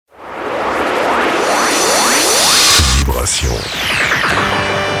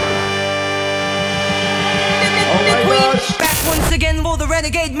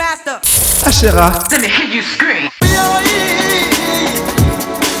Renegade Master. Ashera.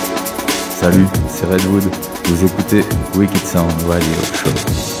 Salut, c'est Redwood. Vous écoutez Wicked Sound Radio Show.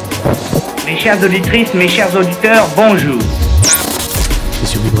 Mes chères auditrices, mes chers auditeurs, bonjour. C'est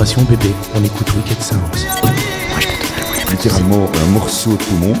sur Vibration Bébé, on écoute Wicked Sounds. Littéralement un morceau de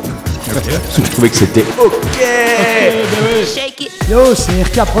poumon. Parce que je trouvais que c'était OK. Shake it. Yo, c'est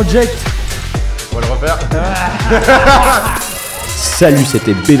RK Project. On va le refaire. Salut,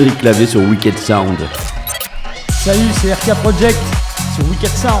 c'était Bédric Clavé sur Wicked Sound. Salut, c'est RK Project sur Wicked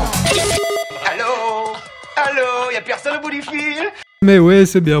Sound. Allô, y'a personne au bout du fil? Mais ouais,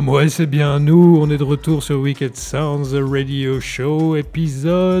 c'est bien moi, c'est bien nous, on est de retour sur Wicked Sounds Radio Show,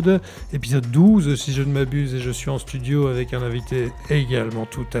 épisode 12 si je ne m'abuse, et je suis en studio avec un invité également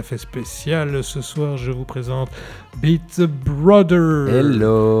tout à fait spécial. Ce soir, je vous présente Beat Brother.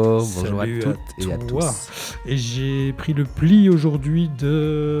 Hello, Salut bonjour à toutes et à tous. Et j'ai pris le pli aujourd'hui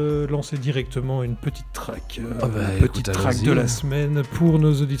de lancer directement une petite track, track de la semaine pour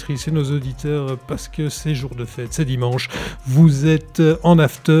nos auditrices et nos auditeurs, parce que c'est jour de fête, c'est dimanche, vous êtes en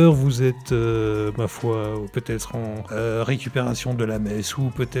after, vous êtes, ma foi, peut-être en récupération de la messe,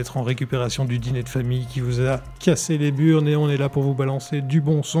 ou peut-être en récupération du dîner de famille qui vous a cassé les burnes, et on est là pour vous balancer du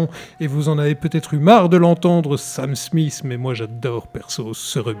bon son, et vous en avez peut-être eu marre de l'entendre, Sam Smith, mais moi j'adore perso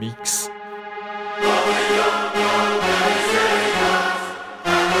ce remix.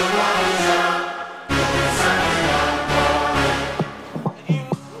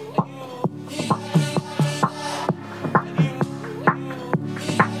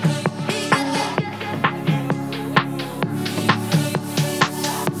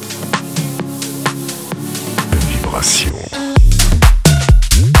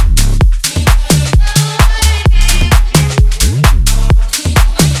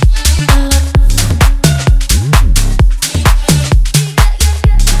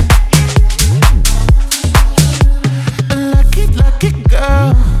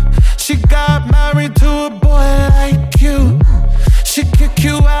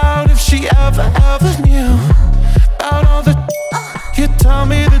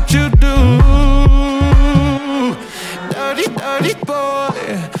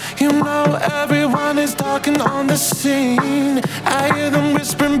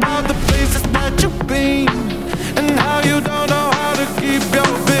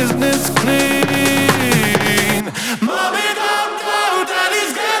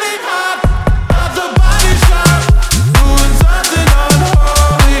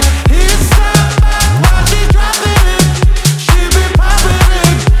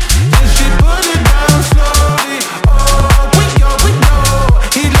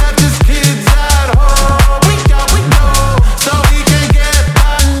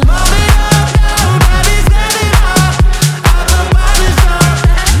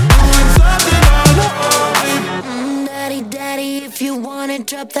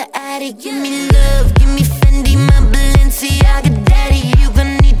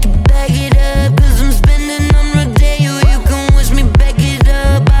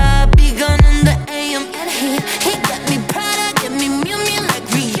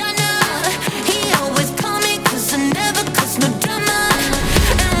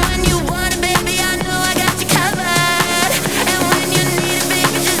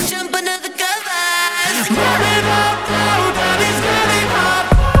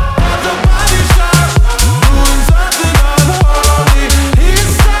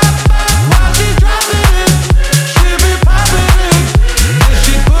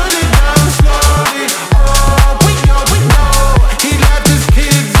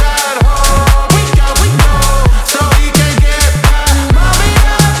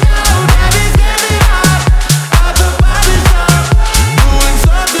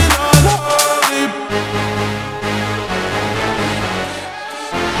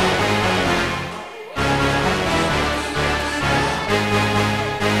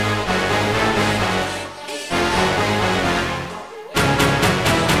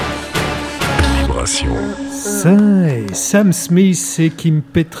 Sam Smith et Kim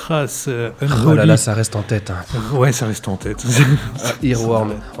Petras. Oh là là, ça reste en tête. Hein. Ouais, ça reste en tête.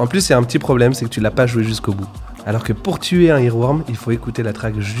 Earworm. En plus, il y a un petit problème, c'est que tu l'as pas joué jusqu'au bout. Alors que pour tuer un Earworm, il faut écouter la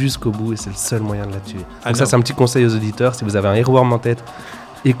track jusqu'au bout et c'est le seul moyen de la tuer. Donc ça, c'est un petit conseil aux auditeurs. Si vous avez un Earworm en tête,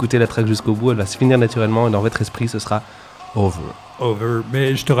 écoutez la track jusqu'au bout. Elle va se finir naturellement et dans votre esprit, ce sera over.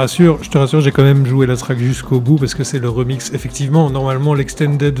 Mais je te rassure, j'ai quand même joué la track jusqu'au bout parce que c'est le remix. Effectivement, normalement,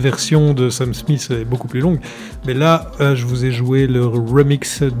 l'extended version de Sam Smith est beaucoup plus longue. Mais là, je vous ai joué le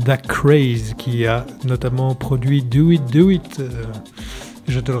remix d'A Craze qui a notamment produit Do It.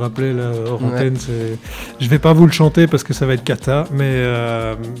 Je te le rappelais là, hors antenne, je vais pas vous le chanter parce que ça va être cata,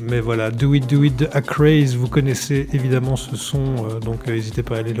 mais voilà, Do It de Acraze, vous connaissez évidemment ce son, donc n'hésitez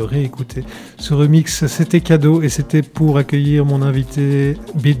pas à aller le réécouter. Ce remix, c'était cadeau et c'était pour accueillir mon invité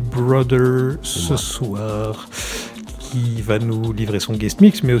Beat Brother ce soir, qui va nous livrer son guest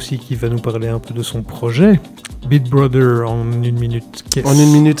mix, mais aussi qui va nous parler un peu de son projet. Beat Brother en une minute. En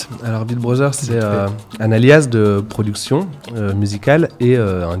une minute. Alors Beat Brother, c'est un alias de production musicale et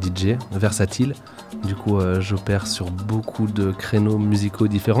un DJ versatile. Du coup, j'opère sur beaucoup de créneaux musicaux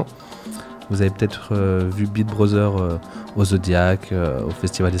différents. Vous avez peut-être vu Beat Brother au Zodiac, au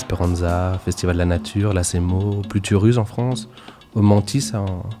Festival Esperanza, Festival de la Nature, la CEMO, au Pluturus en France, au Mantis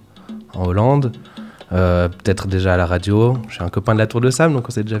en Hollande. Peut-être déjà à la radio. Je suis un copain de la Tour de Sam, donc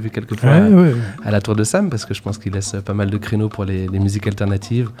on s'est déjà vu quelques fois à la Tour de Sam, parce que je pense qu'il laisse pas mal de créneaux pour les musiques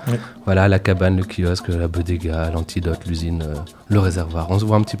alternatives. Ouais. Voilà, la cabane, le kiosque, la bodega, l'antidote, l'usine, le réservoir. On se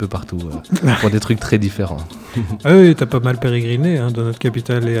voit un petit peu partout pour des trucs très différents. Ah oui, t'as pas mal pérégriné dans notre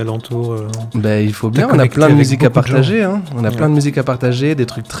capitale et alentour. Il faut bien, on a plein de musiques à partager. On a plein de musiques à partager, des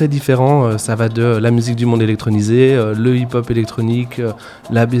trucs très différents. Ça va de la musique du monde électronisé, le hip-hop électronique,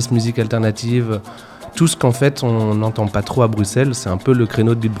 la bass musique alternative. Tout ce qu'en fait on n'entend pas trop à Bruxelles, c'est un peu le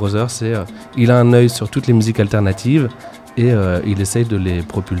créneau de Beat Brother, il a un œil sur toutes les musiques alternatives et il essaye de les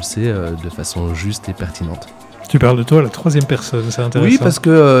propulser de façon juste et pertinente. Tu parles de toi à la troisième personne, c'est intéressant. Oui, parce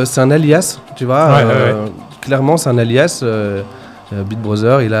que c'est un alias, tu vois, clairement c'est un alias. Beat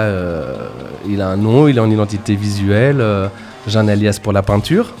Brother, il a un nom, il a une identité visuelle, j'ai un alias pour la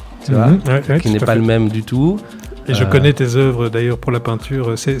peinture, tu vois, qui n'est pas le même du tout. Et je connais tes œuvres d'ailleurs pour la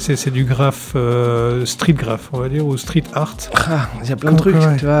peinture. C'est du graphe, street graph, on va dire, ou street art. Il y a plein de trucs,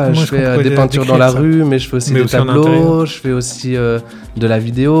 tu vois. Je fais des peintures dans la rue, mais je fais aussi des tableaux, je fais aussi de la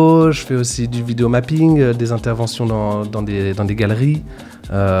vidéo, je fais aussi du vidéo mapping, des interventions dans des galeries.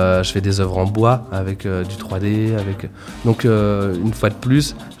 Je fais des œuvres en bois avec du 3D. Donc, une fois de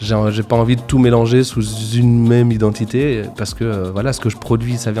plus, j'ai pas envie de tout mélanger sous une même identité parce que ce que je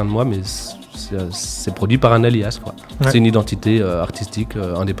produis, ça vient de moi, mais c'est produit par un alias, quoi. Ouais. C'est une identité artistique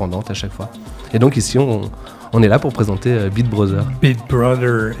indépendante à chaque fois. Et donc ici, on est là pour présenter Beat Brother. Beat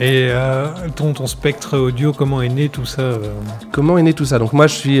Brother. Et ton spectre audio, comment est né tout ça Comment est né tout ça ? Donc moi,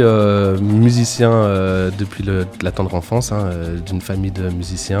 je suis musicien depuis la tendre enfance, d'une famille de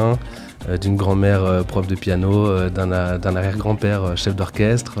musiciens. D'une grand-mère prof de piano, d'un arrière-grand-père chef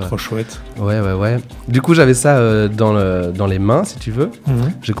d'orchestre. Trop chouette. Ouais. Du coup, j'avais ça dans les mains, si tu veux.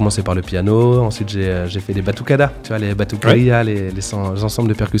 Mm-hmm. J'ai commencé par le piano, ensuite j'ai fait les batucadas, tu vois, les batucaillas, les ensembles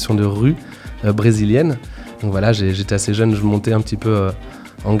de percussions de rue brésiliennes. Donc voilà, j'étais assez jeune, je montais un petit peu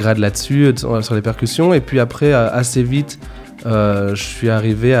en grade là-dessus, sur les percussions. Et puis après, assez vite, je suis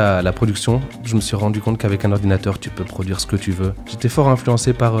arrivé à la production. Je me suis rendu compte qu'avec un ordinateur, tu peux produire ce que tu veux. J'étais fort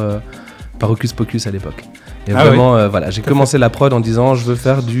influencé par Hocus Pocus à l'époque. Et vraiment, j'ai commencé la prod en disant je veux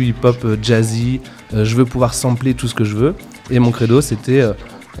faire du hip-hop jazzy, je veux pouvoir sampler tout ce que je veux. Et mon credo, c'était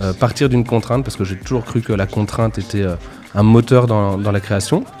partir d'une contrainte, parce que j'ai toujours cru que la contrainte était un moteur dans la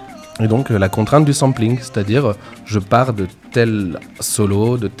création. Et donc la contrainte du sampling, c'est-à-dire je pars de tel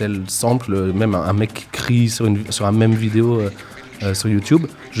solo, de tel sample, même un mec qui crie sur un même vidéo sur YouTube,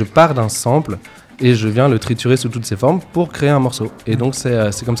 je pars d'un sample et je viens le triturer sous toutes ses formes pour créer un morceau. Et donc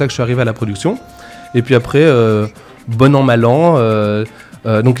c'est comme ça que je suis arrivé à la production. Et puis après, bon an, mal an,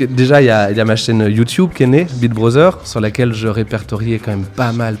 donc déjà il y a ma chaîne YouTube qui est née, Beat Brother, sur laquelle je répertoriais quand même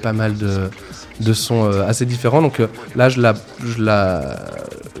pas mal de sons assez différents. Donc là je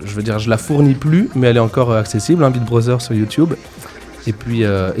la fournis plus, mais elle est encore accessible, Beat Brother sur YouTube. Et puis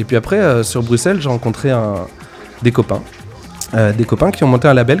après, sur Bruxelles, j'ai rencontré des copains qui ont monté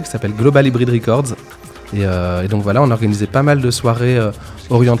un label qui s'appelle Global Hybrid Records. Et donc voilà, on organisait pas mal de soirées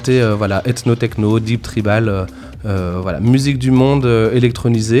orientées ethno-techno, deep tribal, musique du monde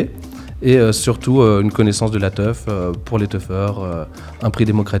électronisée. Et surtout une connaissance de la teuf pour les teufeurs, un prix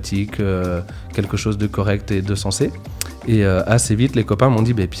démocratique, quelque chose de correct et de sensé. Et assez vite, les copains m'ont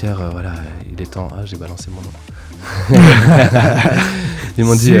dit Pierre, il est temps. Ah, j'ai balancé mon nom. Ils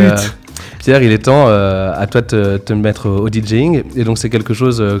m'ont dit Pierre, il est temps à toi de te mettre au DJing. Et donc, c'est quelque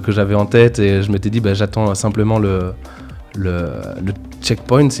chose que j'avais en tête et je m'étais dit j'attends simplement le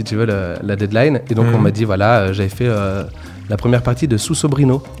checkpoint, si tu veux, la deadline. Et donc, on m'a dit j'avais fait la première partie de Sous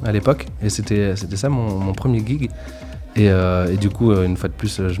Sobrino à l'époque, et c'était ça mon premier gig. Et du coup, une fois de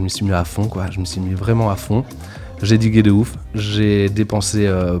plus, je m'y suis mis à fond, quoi. Je me suis mis vraiment à fond. J'ai digué de ouf. J'ai dépensé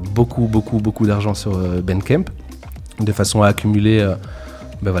beaucoup d'argent sur Bandcamp, de façon à accumuler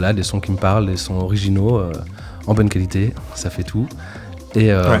des sons qui me parlent, des sons originaux, en bonne qualité. Ça fait tout.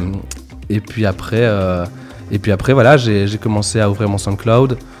 Et puis après, Et puis après, voilà, j'ai commencé à ouvrir mon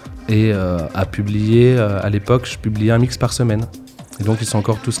SoundCloud et à publier. À l'époque, je publiais un mix par semaine. Et donc, ils sont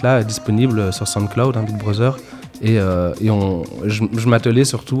encore tous là, disponibles sur SoundCloud, Big Brother. Et je m'attelais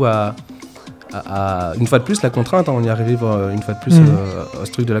surtout à une fois de plus, la contrainte, on y arrive une fois de plus à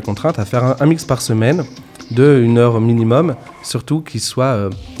ce truc de la contrainte, à faire un mix par semaine de 1 heure minimum, surtout qui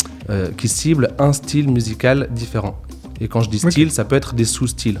cible un style musical différent. Et quand je dis style, ça peut être des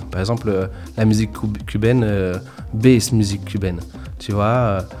sous-styles. Par exemple, la musique cubaine, bass musique cubaine. Tu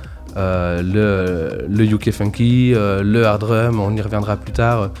vois, le UK funky, le hard drum, on y reviendra plus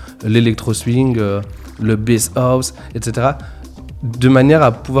tard, l'électro swing, le bass house, etc. De manière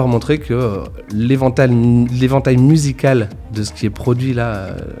à pouvoir montrer que l'éventail musical de ce qui est produit là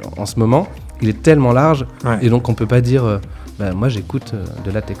en ce moment, il est tellement large, et donc on peut pas dire moi j'écoute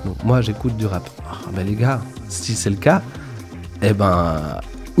de la techno, moi j'écoute du rap. Les gars, si c'est le cas,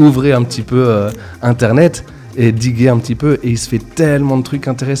 ouvrez un petit peu internet et diguez un petit peu, et il se fait tellement de trucs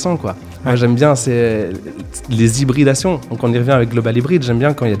intéressants, quoi. Moi j'aime bien c'est les hybridations, donc on y revient avec Global Hybrid. J'aime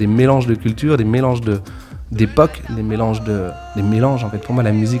bien quand il y a des mélanges de cultures, des mélanges d'époques, des mélanges en fait. Pour moi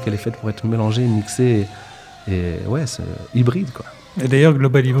la musique elle est faite pour être mélangée, mixée, et ouais, c'est hybride, quoi. Et d'ailleurs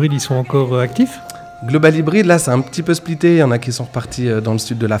Global Hybrid, ils sont encore actifs ? Global Hybrid, là, c'est un petit peu splitté. Il y en a qui sont repartis dans le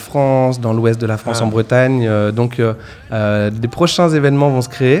sud de la France, dans l'ouest de la France, en Bretagne. Donc, des prochains événements vont se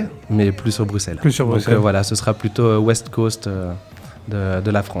créer, mais plus sur Bruxelles. Donc, voilà, ce sera plutôt West Coast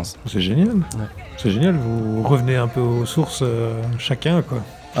de la France. C'est génial. Ouais. C'est génial. Vous revenez un peu aux sources chacun, quoi.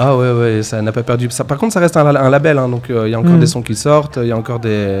 Ah ouais, ça n'a pas perdu. Ça, par contre, ça reste un label, hein, donc il y a encore des sons qui sortent, il y a encore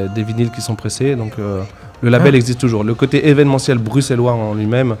des vinyles qui sont pressés, donc le label existe toujours. Le côté événementiel bruxellois en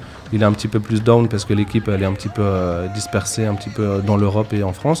lui-même, il est un petit peu plus down parce que l'équipe elle est un petit peu dispersée, un petit peu dans l'Europe et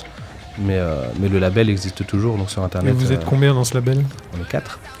en France, mais le label existe toujours, donc sur Internet. Et vous êtes combien dans ce label ? On est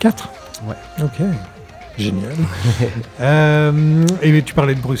 4. 4 ? Ouais. Ok. Génial. Et tu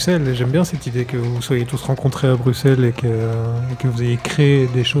parlais de Bruxelles, et j'aime bien cette idée que vous soyez tous rencontrés à Bruxelles et que vous ayez créé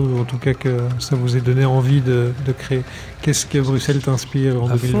des choses, ou en tout cas que ça vous ait donné envie de créer. Qu'est-ce que Bruxelles t'inspire en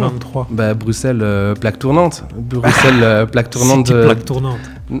 2023 ? Bruxelles, plaque tournante. Bruxelles, plaque tournante. Plaque tournante.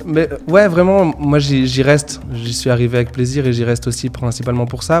 Mais ouais, vraiment, moi j'y reste. J'y suis arrivé avec plaisir et j'y reste aussi principalement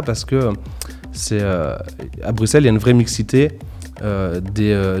pour ça, parce que c'est à Bruxelles, il y a une vraie mixité.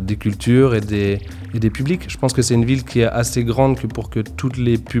 Des cultures et des publics. Je pense que c'est une ville qui est assez grande que pour que tous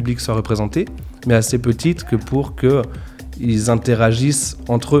les publics soient représentés, mais assez petite que pour qu'ils interagissent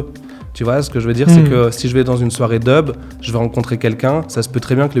entre eux. Tu vois, ce que je veux dire, c'est que si je vais dans une soirée dub, je vais rencontrer quelqu'un, ça se peut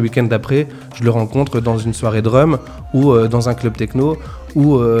très bien que le week-end d'après, je le rencontre dans une soirée drum ou dans un club techno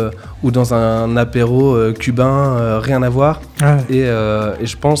ou dans un apéro cubain, rien à voir. Et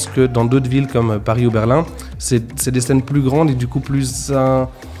je pense que dans d'autres villes comme Paris ou Berlin, c'est des scènes plus grandes et du coup plus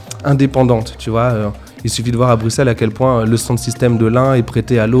indépendantes, tu vois. Il suffit de voir à Bruxelles à quel point le sound système de l'un est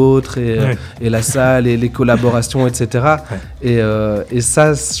prêté à l'autre et la salle et les collaborations, etc. Et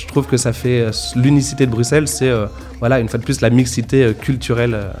ça, je trouve que ça fait l'unicité de Bruxelles, c'est voilà, une fois de plus la mixité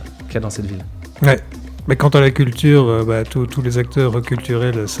culturelle qu'il y a dans cette ville. Ouais. Mais quant à la culture, tous les acteurs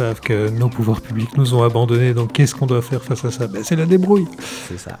culturels savent que nos pouvoirs publics nous ont abandonnés, donc qu'est-ce qu'on doit faire face à ça ? C'est la débrouille.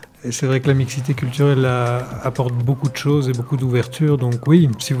 C'est ça. Et c'est vrai que la mixité culturelle apporte beaucoup de choses et beaucoup d'ouverture, donc oui,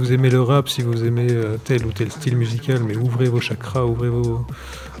 si vous aimez le rap, si vous aimez tel ou tel style musical, mais ouvrez vos chakras, ouvrez vos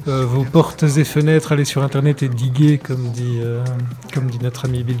portes et fenêtres, allez sur internet et diguez, comme dit notre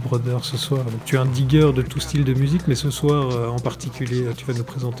ami Bill Brother ce soir. Donc, tu es un digueur de tout style de musique, mais ce soir en particulier, tu vas nous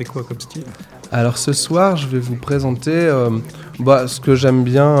présenter quoi comme style ? Alors ce soir, je vais vous présenter ce que j'aime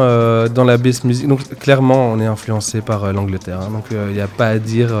bien dans la bass music. Donc clairement, on est influencé par l'Angleterre, hein, donc il n'y a pas à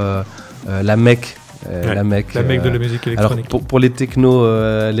dire la Mecque. La Mecque de la musique électronique. Alors pour les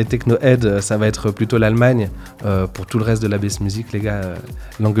techno-heads, ça va être plutôt l'Allemagne. Pour tout le reste de la bass music, les gars,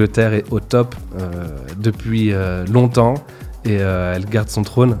 l'Angleterre est au top depuis longtemps et elle garde son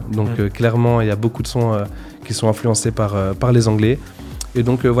trône. Donc clairement, il y a beaucoup de sons qui sont influencés par les Anglais. Et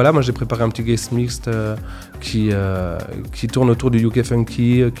donc voilà, moi j'ai préparé un petit guest mix qui tourne autour du UK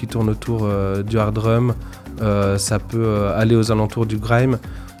funky, qui tourne autour du hard drum. Ça peut aller aux alentours du grime.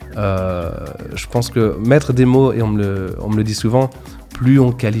 Je pense que mettre des mots, et on me le dit souvent, plus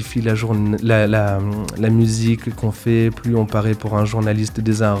on qualifie la musique qu'on fait, plus on paraît pour un journaliste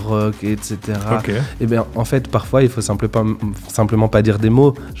des arts rock, etc. Okay. Et bien en fait parfois il faut simplement pas dire des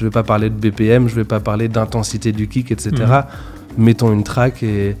mots. Je vais pas parler de BPM, je vais pas parler d'intensité du kick, etc. Mettons une track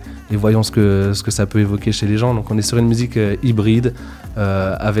et voyons ce que ça peut évoquer chez les gens. Donc on est sur une musique hybride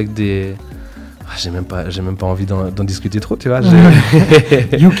avec des J'ai même pas envie d'en discuter trop, tu vois.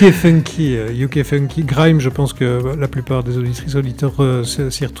 UK Funky, Grime, je pense que la plupart des auditrices auditeurs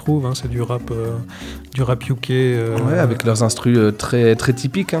s'y retrouvent, hein, c'est du rap UK. Ouais, avec leurs instrus très, très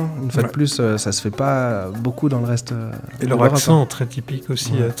typiques, hein. Une fois de plus, ça se fait pas beaucoup dans le reste. Et leur accent très typique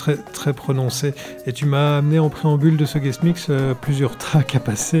aussi, très, très prononcé. Et tu m'as amené en préambule de ce guest mix plusieurs tracks à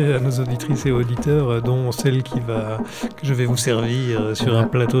passer à nos auditrices et auditeurs, dont celle que je vais vous servir sur un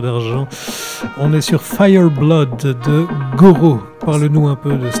plateau d'argent. On est sur Fireblood de Goro. Parle-nous un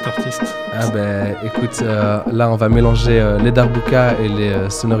peu de cet artiste. Ah ben écoute, là on va mélanger les darbuka et les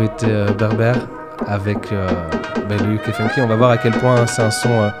sonorités berbères avec le UK Funky. On va voir à quel point c'est un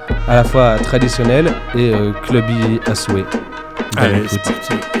son à la fois traditionnel et clubby à souhait. Allez, c'est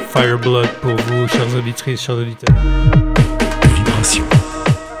parti. Fireblood pour vous, chères auditrices, chers auditeurs. Vibration.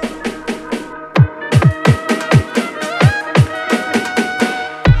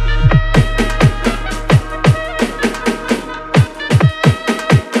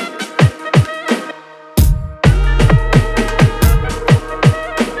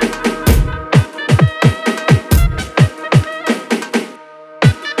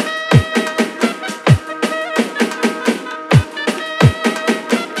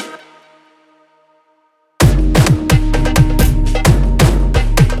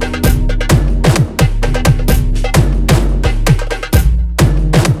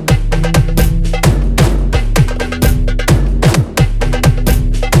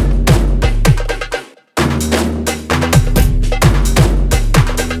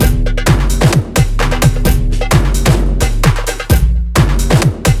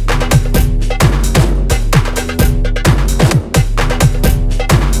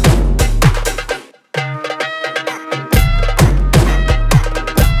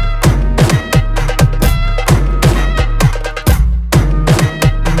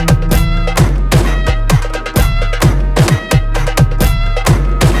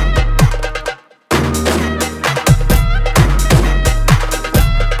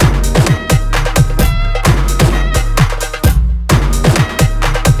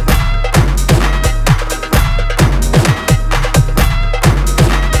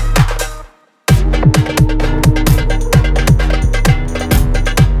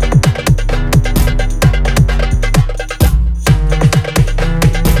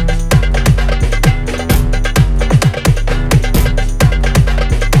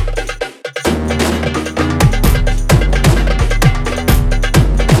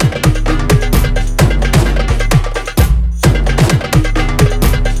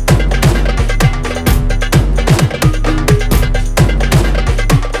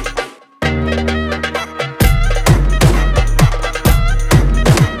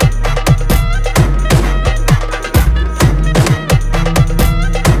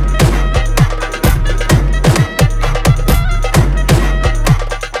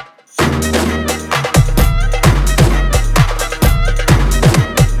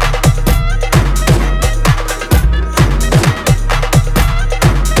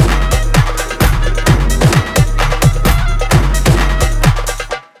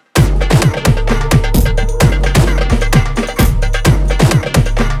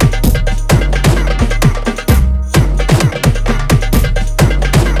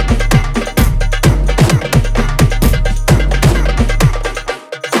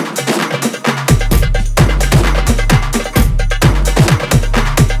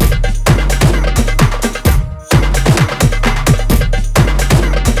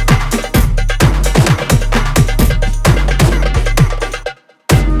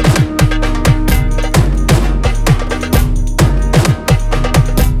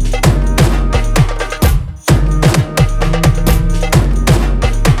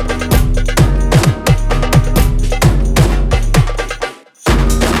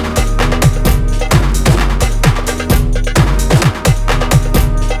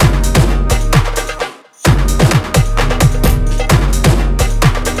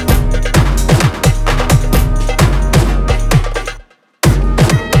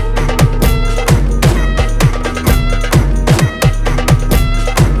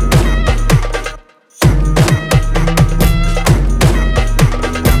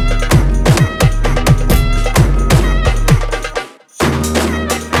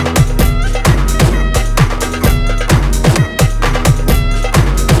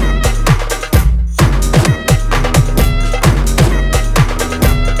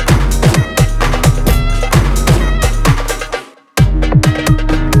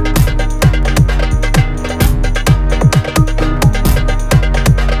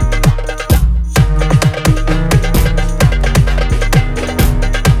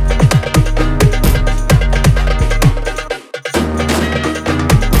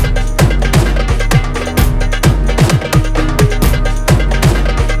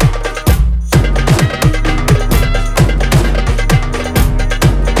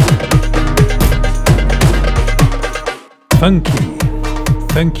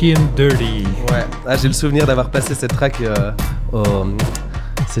 Funky and Dirty. Ouais. Ah, j'ai le souvenir d'avoir passé cette track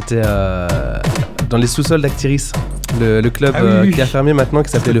c'était dans les sous-sols d'Actiris, le club qui a fermé maintenant, qui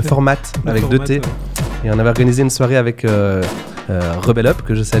s'appelait le Format, avec 2 T. Ouais. Et on avait organisé une soirée avec Rebel Up,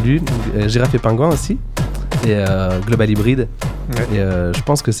 que je salue, Girafe et Pingouin aussi, et Global Hybrid. Ouais. Et je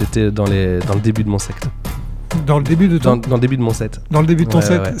pense que c'était dans le début de mon set. Dans le début de ton... dans le début de mon set. Dans le début de ton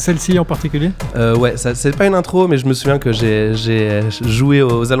set, ouais. Celle-ci en particulier ? Ouais, ça, c'est pas une intro, mais je me souviens que j'ai joué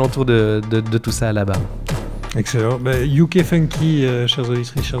aux alentours de tout ça là-bas. Excellent. UK Funky, chers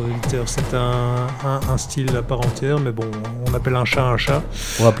auditrices, chers auditeurs, c'est un style à part entière, mais bon, on appelle un chat un chat.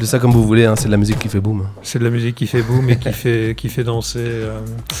 On va appeler ça comme vous voulez, hein, c'est de la musique qui fait boom. C'est de la musique qui fait boom et qui fait danser.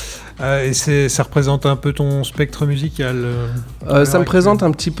 Et ça représente un peu ton spectre musical ça me présente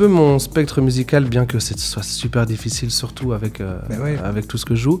un petit peu mon spectre musical, bien que ce soit super difficile, surtout avec tout ce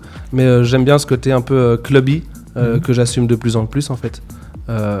que je joue. Mais j'aime bien ce côté un peu clubby, que j'assume de plus en plus en fait.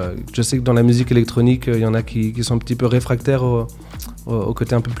 Je sais que dans la musique électronique, il y en a qui sont un petit peu réfractaires au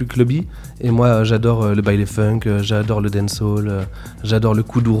côté un peu plus clubby. Et moi, j'adore le baile funk, j'adore le dancehall, j'adore le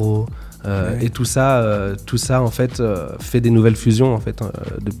kuduro. Et tout ça en fait fait des nouvelles fusions en fait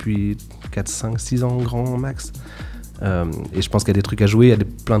depuis 4, 5, 6 ans grand max. Et je pense qu'il y a des trucs à jouer, il y a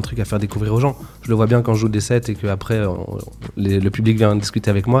plein de trucs à faire découvrir aux gens. Je le vois bien quand je joue des sets et qu'après le public vient discuter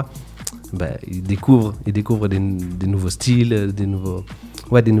avec moi. Ils découvrent des nouveaux styles,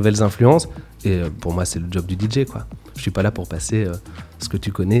 des nouvelles influences. Et pour moi, c'est le job du DJ, quoi. Je suis pas là pour passer ce que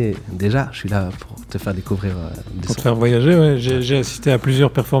tu connais déjà. Je suis là pour te faire découvrir des sons. Pour te faire voyager, ouais. J'ai assisté à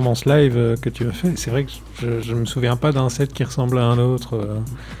plusieurs performances live que tu as fait. C'est vrai que je me souviens pas d'un set qui ressemble à un autre.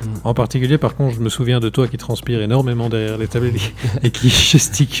 En particulier, par contre, je me souviens de toi qui transpire énormément derrière les tables et qui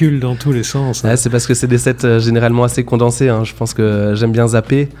gesticule dans tous les sens. Ouais, c'est parce que c'est des sets généralement assez condensés. Hein. Je pense que j'aime bien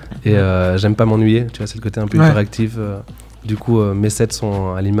zapper et j'aime pas m'ennuyer. Tu vois, c'est le côté un peu hyperactif. Du coup, mes sets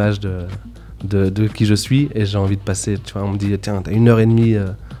sont à l'image de qui je suis et j'ai envie de passer. Tu vois, on me dit tiens, t'as 1h30.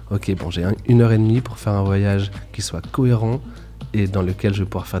 Ok, bon, j'ai 1h30 pour faire un voyage qui soit cohérent et dans lequel je vais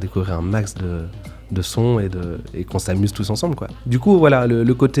pouvoir faire découvrir un max de sons et qu'on s'amuse tous ensemble, quoi. Du coup, voilà,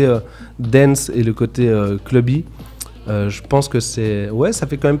 le côté dance et le côté clubby, je pense que ça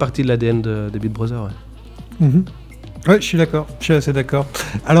fait quand même partie de l'ADN de Beat Brother. Ouais. Mm-hmm. Ouais, je suis d'accord, je suis assez d'accord.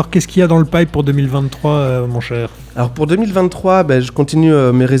 Alors, qu'est-ce qu'il y a dans le pipe pour 2023, mon cher ? Alors, pour 2023, je continue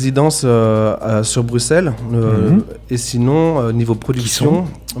mes résidences sur Bruxelles. Et sinon, niveau production,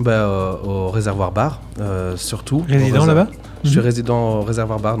 au Réservoir Bar, surtout. Résident là-bas ? Je suis résident au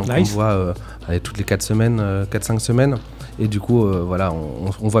Réservoir Bar, donc nice. On voit toutes les 4-5 semaines. Et du coup,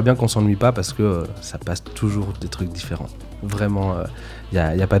 on voit bien qu'on s'ennuie pas parce que ça passe toujours des trucs différents. Vraiment, il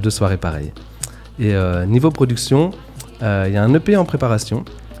n'y a pas 2 soirées pareilles. Et niveau production, il y a un EP en préparation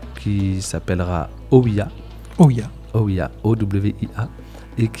qui s'appellera OWIA, O-W-I-A,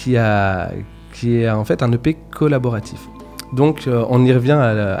 et qui est en fait un EP collaboratif. Donc on y revient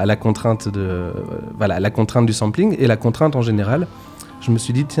à la contrainte la contrainte du sampling et la contrainte en général. Je me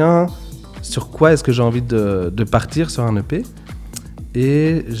suis dit tiens, sur quoi est-ce que j'ai envie de partir sur un EP ?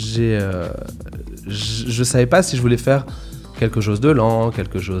 Et je savais pas si je voulais faire quelque chose de lent,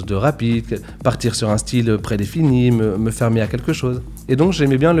 quelque chose de rapide, partir sur un style prédéfini, me fermer à quelque chose. Et donc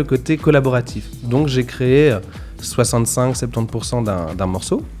j'aimais bien le côté collaboratif. Donc j'ai créé 65-70% d'un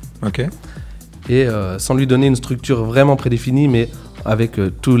morceau. Ok. Et sans lui donner une structure vraiment prédéfinie, mais avec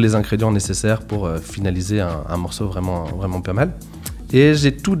tous les ingrédients nécessaires pour finaliser un morceau vraiment, vraiment pas mal. Et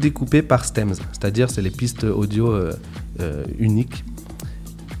j'ai tout découpé par stems, c'est-à-dire c'est les pistes audio uniques.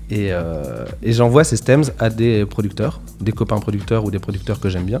 Et j'envoie ces stems à des producteurs, des copains producteurs ou des producteurs que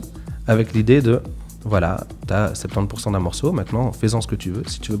j'aime bien, avec l'idée de, voilà, t'as 70% d'un morceau, maintenant fais-en ce que tu veux.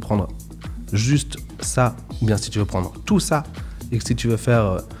 Si tu veux prendre juste ça, ou bien si tu veux prendre tout ça, et que si tu veux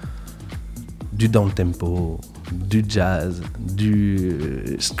faire du down-tempo, du jazz,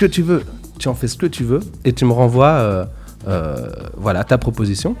 ce que tu veux, tu en fais ce que tu veux, et tu me renvoies ta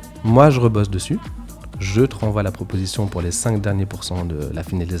proposition. Moi, je rebosse dessus. Je te renvoie la proposition pour les 5 derniers pourcents de la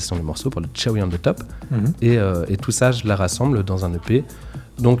finalisation du morceau, pour le cherry on the top. Et tout ça, je la rassemble dans un EP.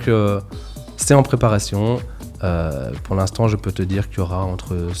 Donc, c'est en préparation. Pour l'instant, je peux te dire qu'il y aura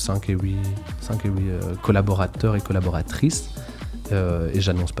entre 5 et 8 collaborateurs et collaboratrices. Et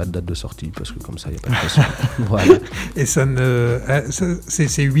j'annonce pas de date de sortie, parce que comme ça, il n'y a pas de pression. Voilà. Et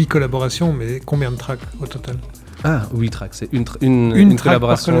c'est 8 collaborations, mais combien de tracks au total ? Ah, 8 tracks, c'est une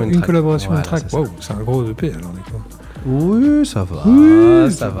collaboration. Une collaboration, voilà, une track. Wow, c'est un gros EP alors, du coup. Oui, ça va.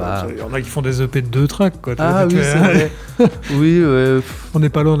 Oui, ça va. Il y en a qui font des EP de 2 tracks, quoi. Ah oui, c'est vrai. Oui, ouais. On n'est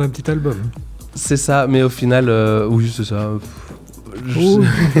pas loin d'un petit album. C'est ça, mais au final, oui, c'est ça.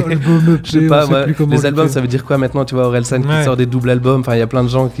 album EP, Je sais pas, on sait moi, plus comment les on albums, dit. ça veut dire quoi maintenant? Tu vois, Orelsan Ouais. qui sort des doubles albums. Enfin, il y a plein de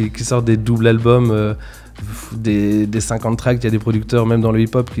gens qui sortent des doubles albums, des 50 tracks. Il y a des producteurs, même dans le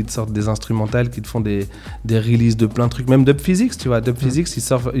hip-hop, qui te sortent des instrumentales, qui te font des releases de plein de trucs. Même Dub Physics, tu vois. Dub Physics,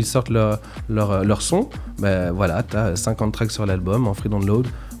 ils sortent leur son. Ben voilà, t'as 50 tracks sur l'album en free download.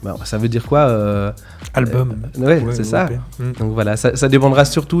 Ben, ça veut dire quoi? Album. Ouais, c'est ça. EP. Donc voilà, ça dépendra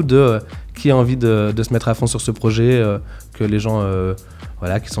surtout de qui a envie de se mettre à fond sur ce projet, que les gens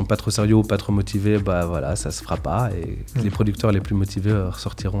qui sont pas trop sérieux ou pas trop motivés, bah voilà, ça se fera pas, et les producteurs les plus motivés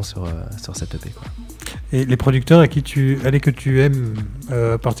ressortiront sur cette EP, quoi. Et les producteurs que tu aimes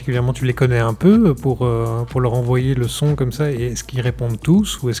particulièrement, tu les connais un peu pour leur envoyer le son comme ça, et est-ce qu'ils répondent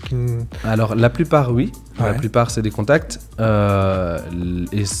tous ou est-ce qu'ils... Alors la plupart oui, Ouais. la plupart c'est des contacts,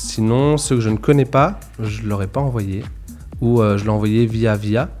 et sinon ceux que je ne connais pas, je leur ai pas envoyé, ou je l'ai envoyé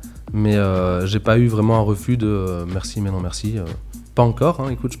via, mais j'ai pas eu vraiment un refus de merci mais non merci. Pas encore, hein.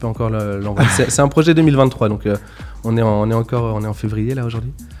 Écoute, je peux encore l'envoyer. C'est un projet 2023, donc on est en février là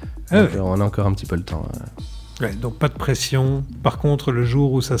aujourd'hui. Ah Donc, ouais. on a encore un petit peu le temps. Ouais, donc pas de pression. Par contre, le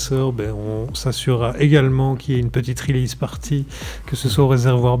jour où ça sort, on s'assurera également qu'il y ait une petite release party, que ce soit au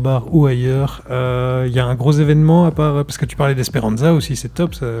Réservoir Bar ou ailleurs. Il y a un gros événement à part, parce que tu parlais d'Esperanza aussi, c'est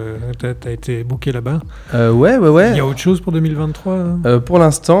top, t'as été booké là-bas. Ouais. Il y a autre chose pour 2023 hein Pour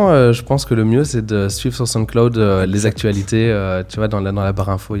l'instant, je pense que le mieux c'est de suivre sur SoundCloud les actualités. Tu vois, dans la barre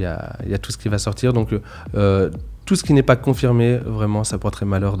info, il y a tout ce qui va sortir. Donc tout ce qui n'est pas confirmé, vraiment, ça porterait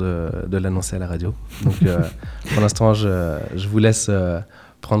malheur de l'annoncer à la radio. Donc pour l'instant, je vous laisse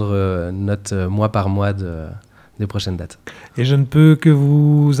prendre note mois par mois des prochaines dates. Et je ne peux que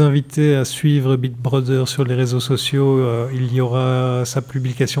vous inviter à suivre Beat Brother sur les réseaux sociaux. Il y aura sa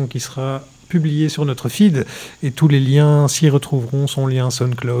publication qui sera publiée sur notre feed, et tous les liens s'y retrouveront, son lien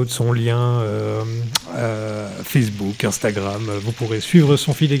SoundCloud, son lien Facebook, Instagram. Vous pourrez suivre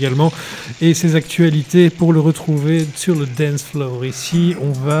son feed également et ses actualités pour le retrouver sur le dance floor. Ici,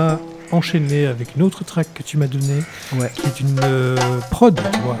 on va enchaîner avec une autre track que tu m'as donnée, qui est une prod,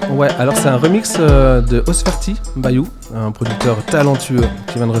 tu vois. Ouais, alors c'est un remix de Osferti, Bayou, un producteur talentueux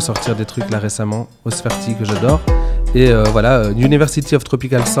qui vient de ressortir des trucs là récemment. Osferti, que j'adore. Et University of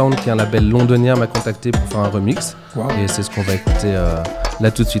Tropical Sound, qui est un label londonien, m'a contacté pour faire un remix. Wow. Et c'est ce qu'on va écouter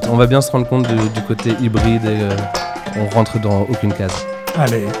là tout de suite. On va bien se rendre compte du côté hybride, et on rentre dans aucune case.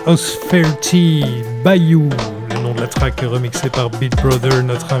 Allez, Osferti, Bayou, le nom de la track remixée par Beat Brother,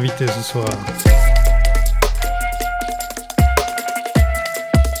 notre invité ce soir.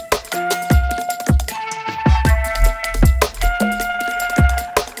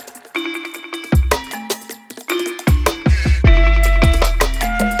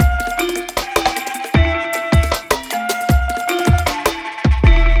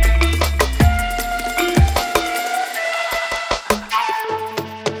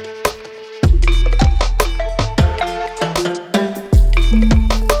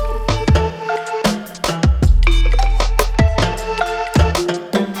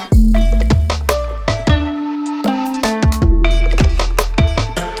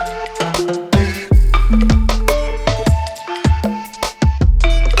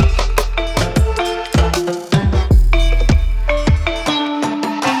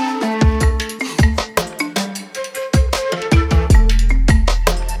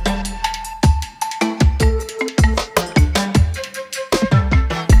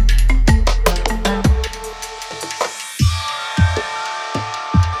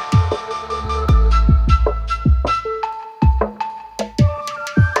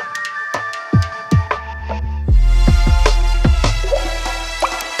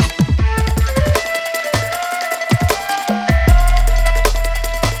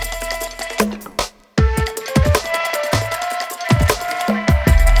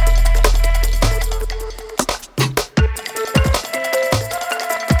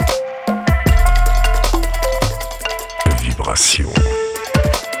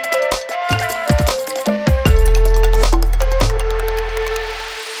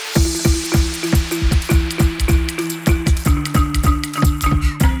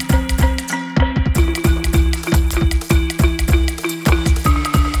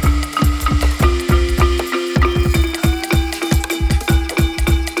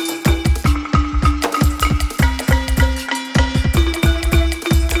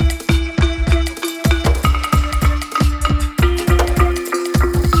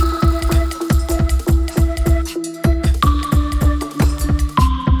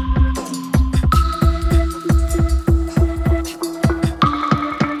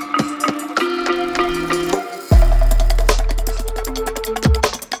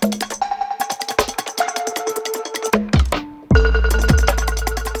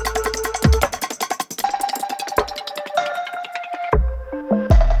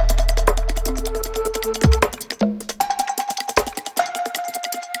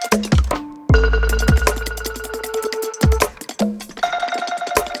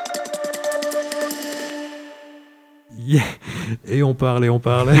 on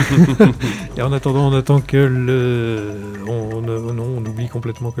parle. Et en attendant, on attend que on oublie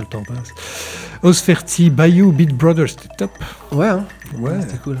complètement que le temps passe. Osferti, Bayou, Beat Brothers, c'était top. Ouais,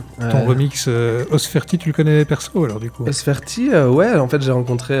 c'était cool. Ton remix Osferti, tu le connais perso alors du coup? Osferti, ouais, en fait j'ai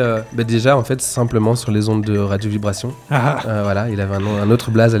rencontré déjà en fait simplement sur les ondes de Radio Vibration. Voilà, il avait un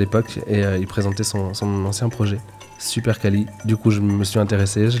autre blaze à l'époque et il présentait son ancien projet. Super quali. Du coup, je me suis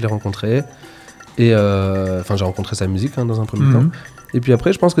intéressé, je l'ai rencontré. Et j'ai rencontré sa musique dans un premier temps. Et puis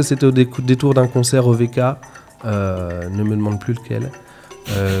après, je pense que c'était au détour d'un concert au VK, ne me demande plus lequel,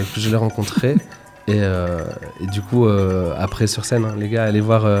 que je l'ai rencontré. Et du coup, après sur scène, les gars, allez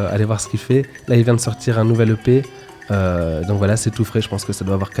voir ce qu'il fait. Là, il vient de sortir un nouvel EP. Donc voilà, c'est tout frais. Je pense que ça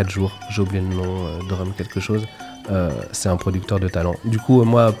doit avoir 4 jours. J'ai oublié le nom, Drum quelque chose. C'est un producteur de talent. Du coup,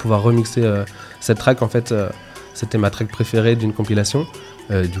 moi, pouvoir remixer cette track, en fait, c'était ma track préférée d'une compilation.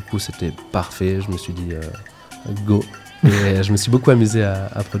 Du coup, c'était parfait. Je me suis dit go. Et je me suis beaucoup amusé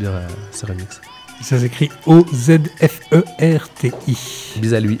à produire ce remix. Ça s'écrit O-Z-F-E-R-T-I.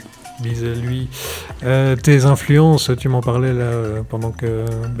 Bis à lui. Bis à lui. Tes influences, tu m'en parlais là pendant que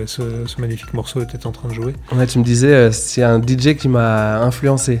ce magnifique morceau était en train de jouer. Ouais, tu me disais, c'est un DJ qui m'a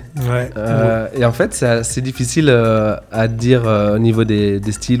influencé. Ouais. Et en fait, c'est assez difficile à dire au niveau des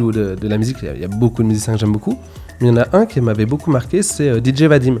styles ou de la musique. Il y a beaucoup de musiciens que j'aime beaucoup. Mais il y en a un qui m'avait beaucoup marqué, c'est DJ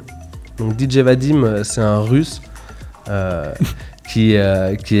Vadim. Donc DJ Vadim, c'est un russe qui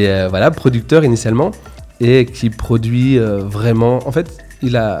est producteur initialement et qui produit vraiment... En fait,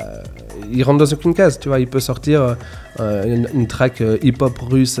 il rentre dans aucune case, tu vois. Il peut sortir une track hip-hop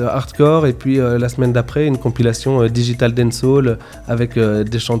russe hardcore et puis la semaine d'après, une compilation digital dancehall avec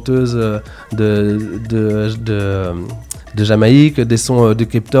des chanteuses de Jamaïque, des sons de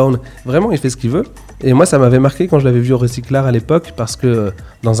Cape Town. Vraiment, il fait ce qu'il veut. Et moi, ça m'avait marqué quand je l'avais vu au Recyclard à l'époque, parce que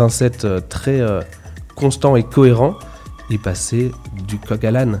dans un set très constant et cohérent, il passait du coq à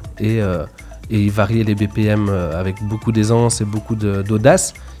l'âne et il variait les BPM avec beaucoup d'aisance et beaucoup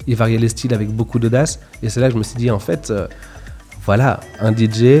d'audace. Il variait les styles avec beaucoup d'audace. Et c'est là que je me suis dit, en fait, voilà, un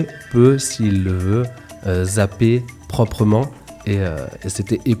DJ peut, s'il le veut, zapper proprement. Et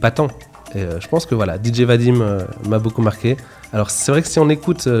c'était épatant. Et je pense que voilà, DJ Vadim m'a beaucoup marqué. Alors c'est vrai que si on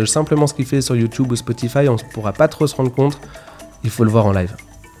écoute simplement ce qu'il fait sur YouTube ou Spotify, on ne pourra pas trop se rendre compte. Il faut le voir en live.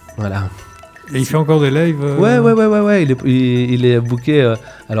 Voilà. Et il fait encore des lives Ouais. Il est booké.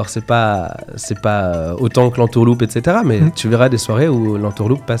 Alors c'est pas autant que l'entourloupe, etc. Mais tu verras des soirées où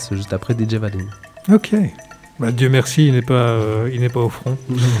l'entourloupe passe juste après DJ Vadim. Ok. Dieu merci, il n'est pas au front.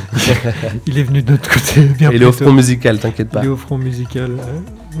 Il est venu de notre côté. Il est au front musical, t'inquiète pas. Il est au front musical.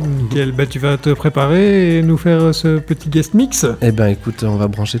 Nickel. Tu vas te préparer et nous faire ce petit guest mix. Eh ben écoute, on va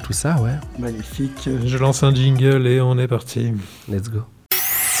brancher tout ça, ouais. Magnifique. Je lance un jingle et on est parti. Let's go.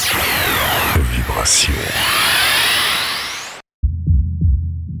 Vibration.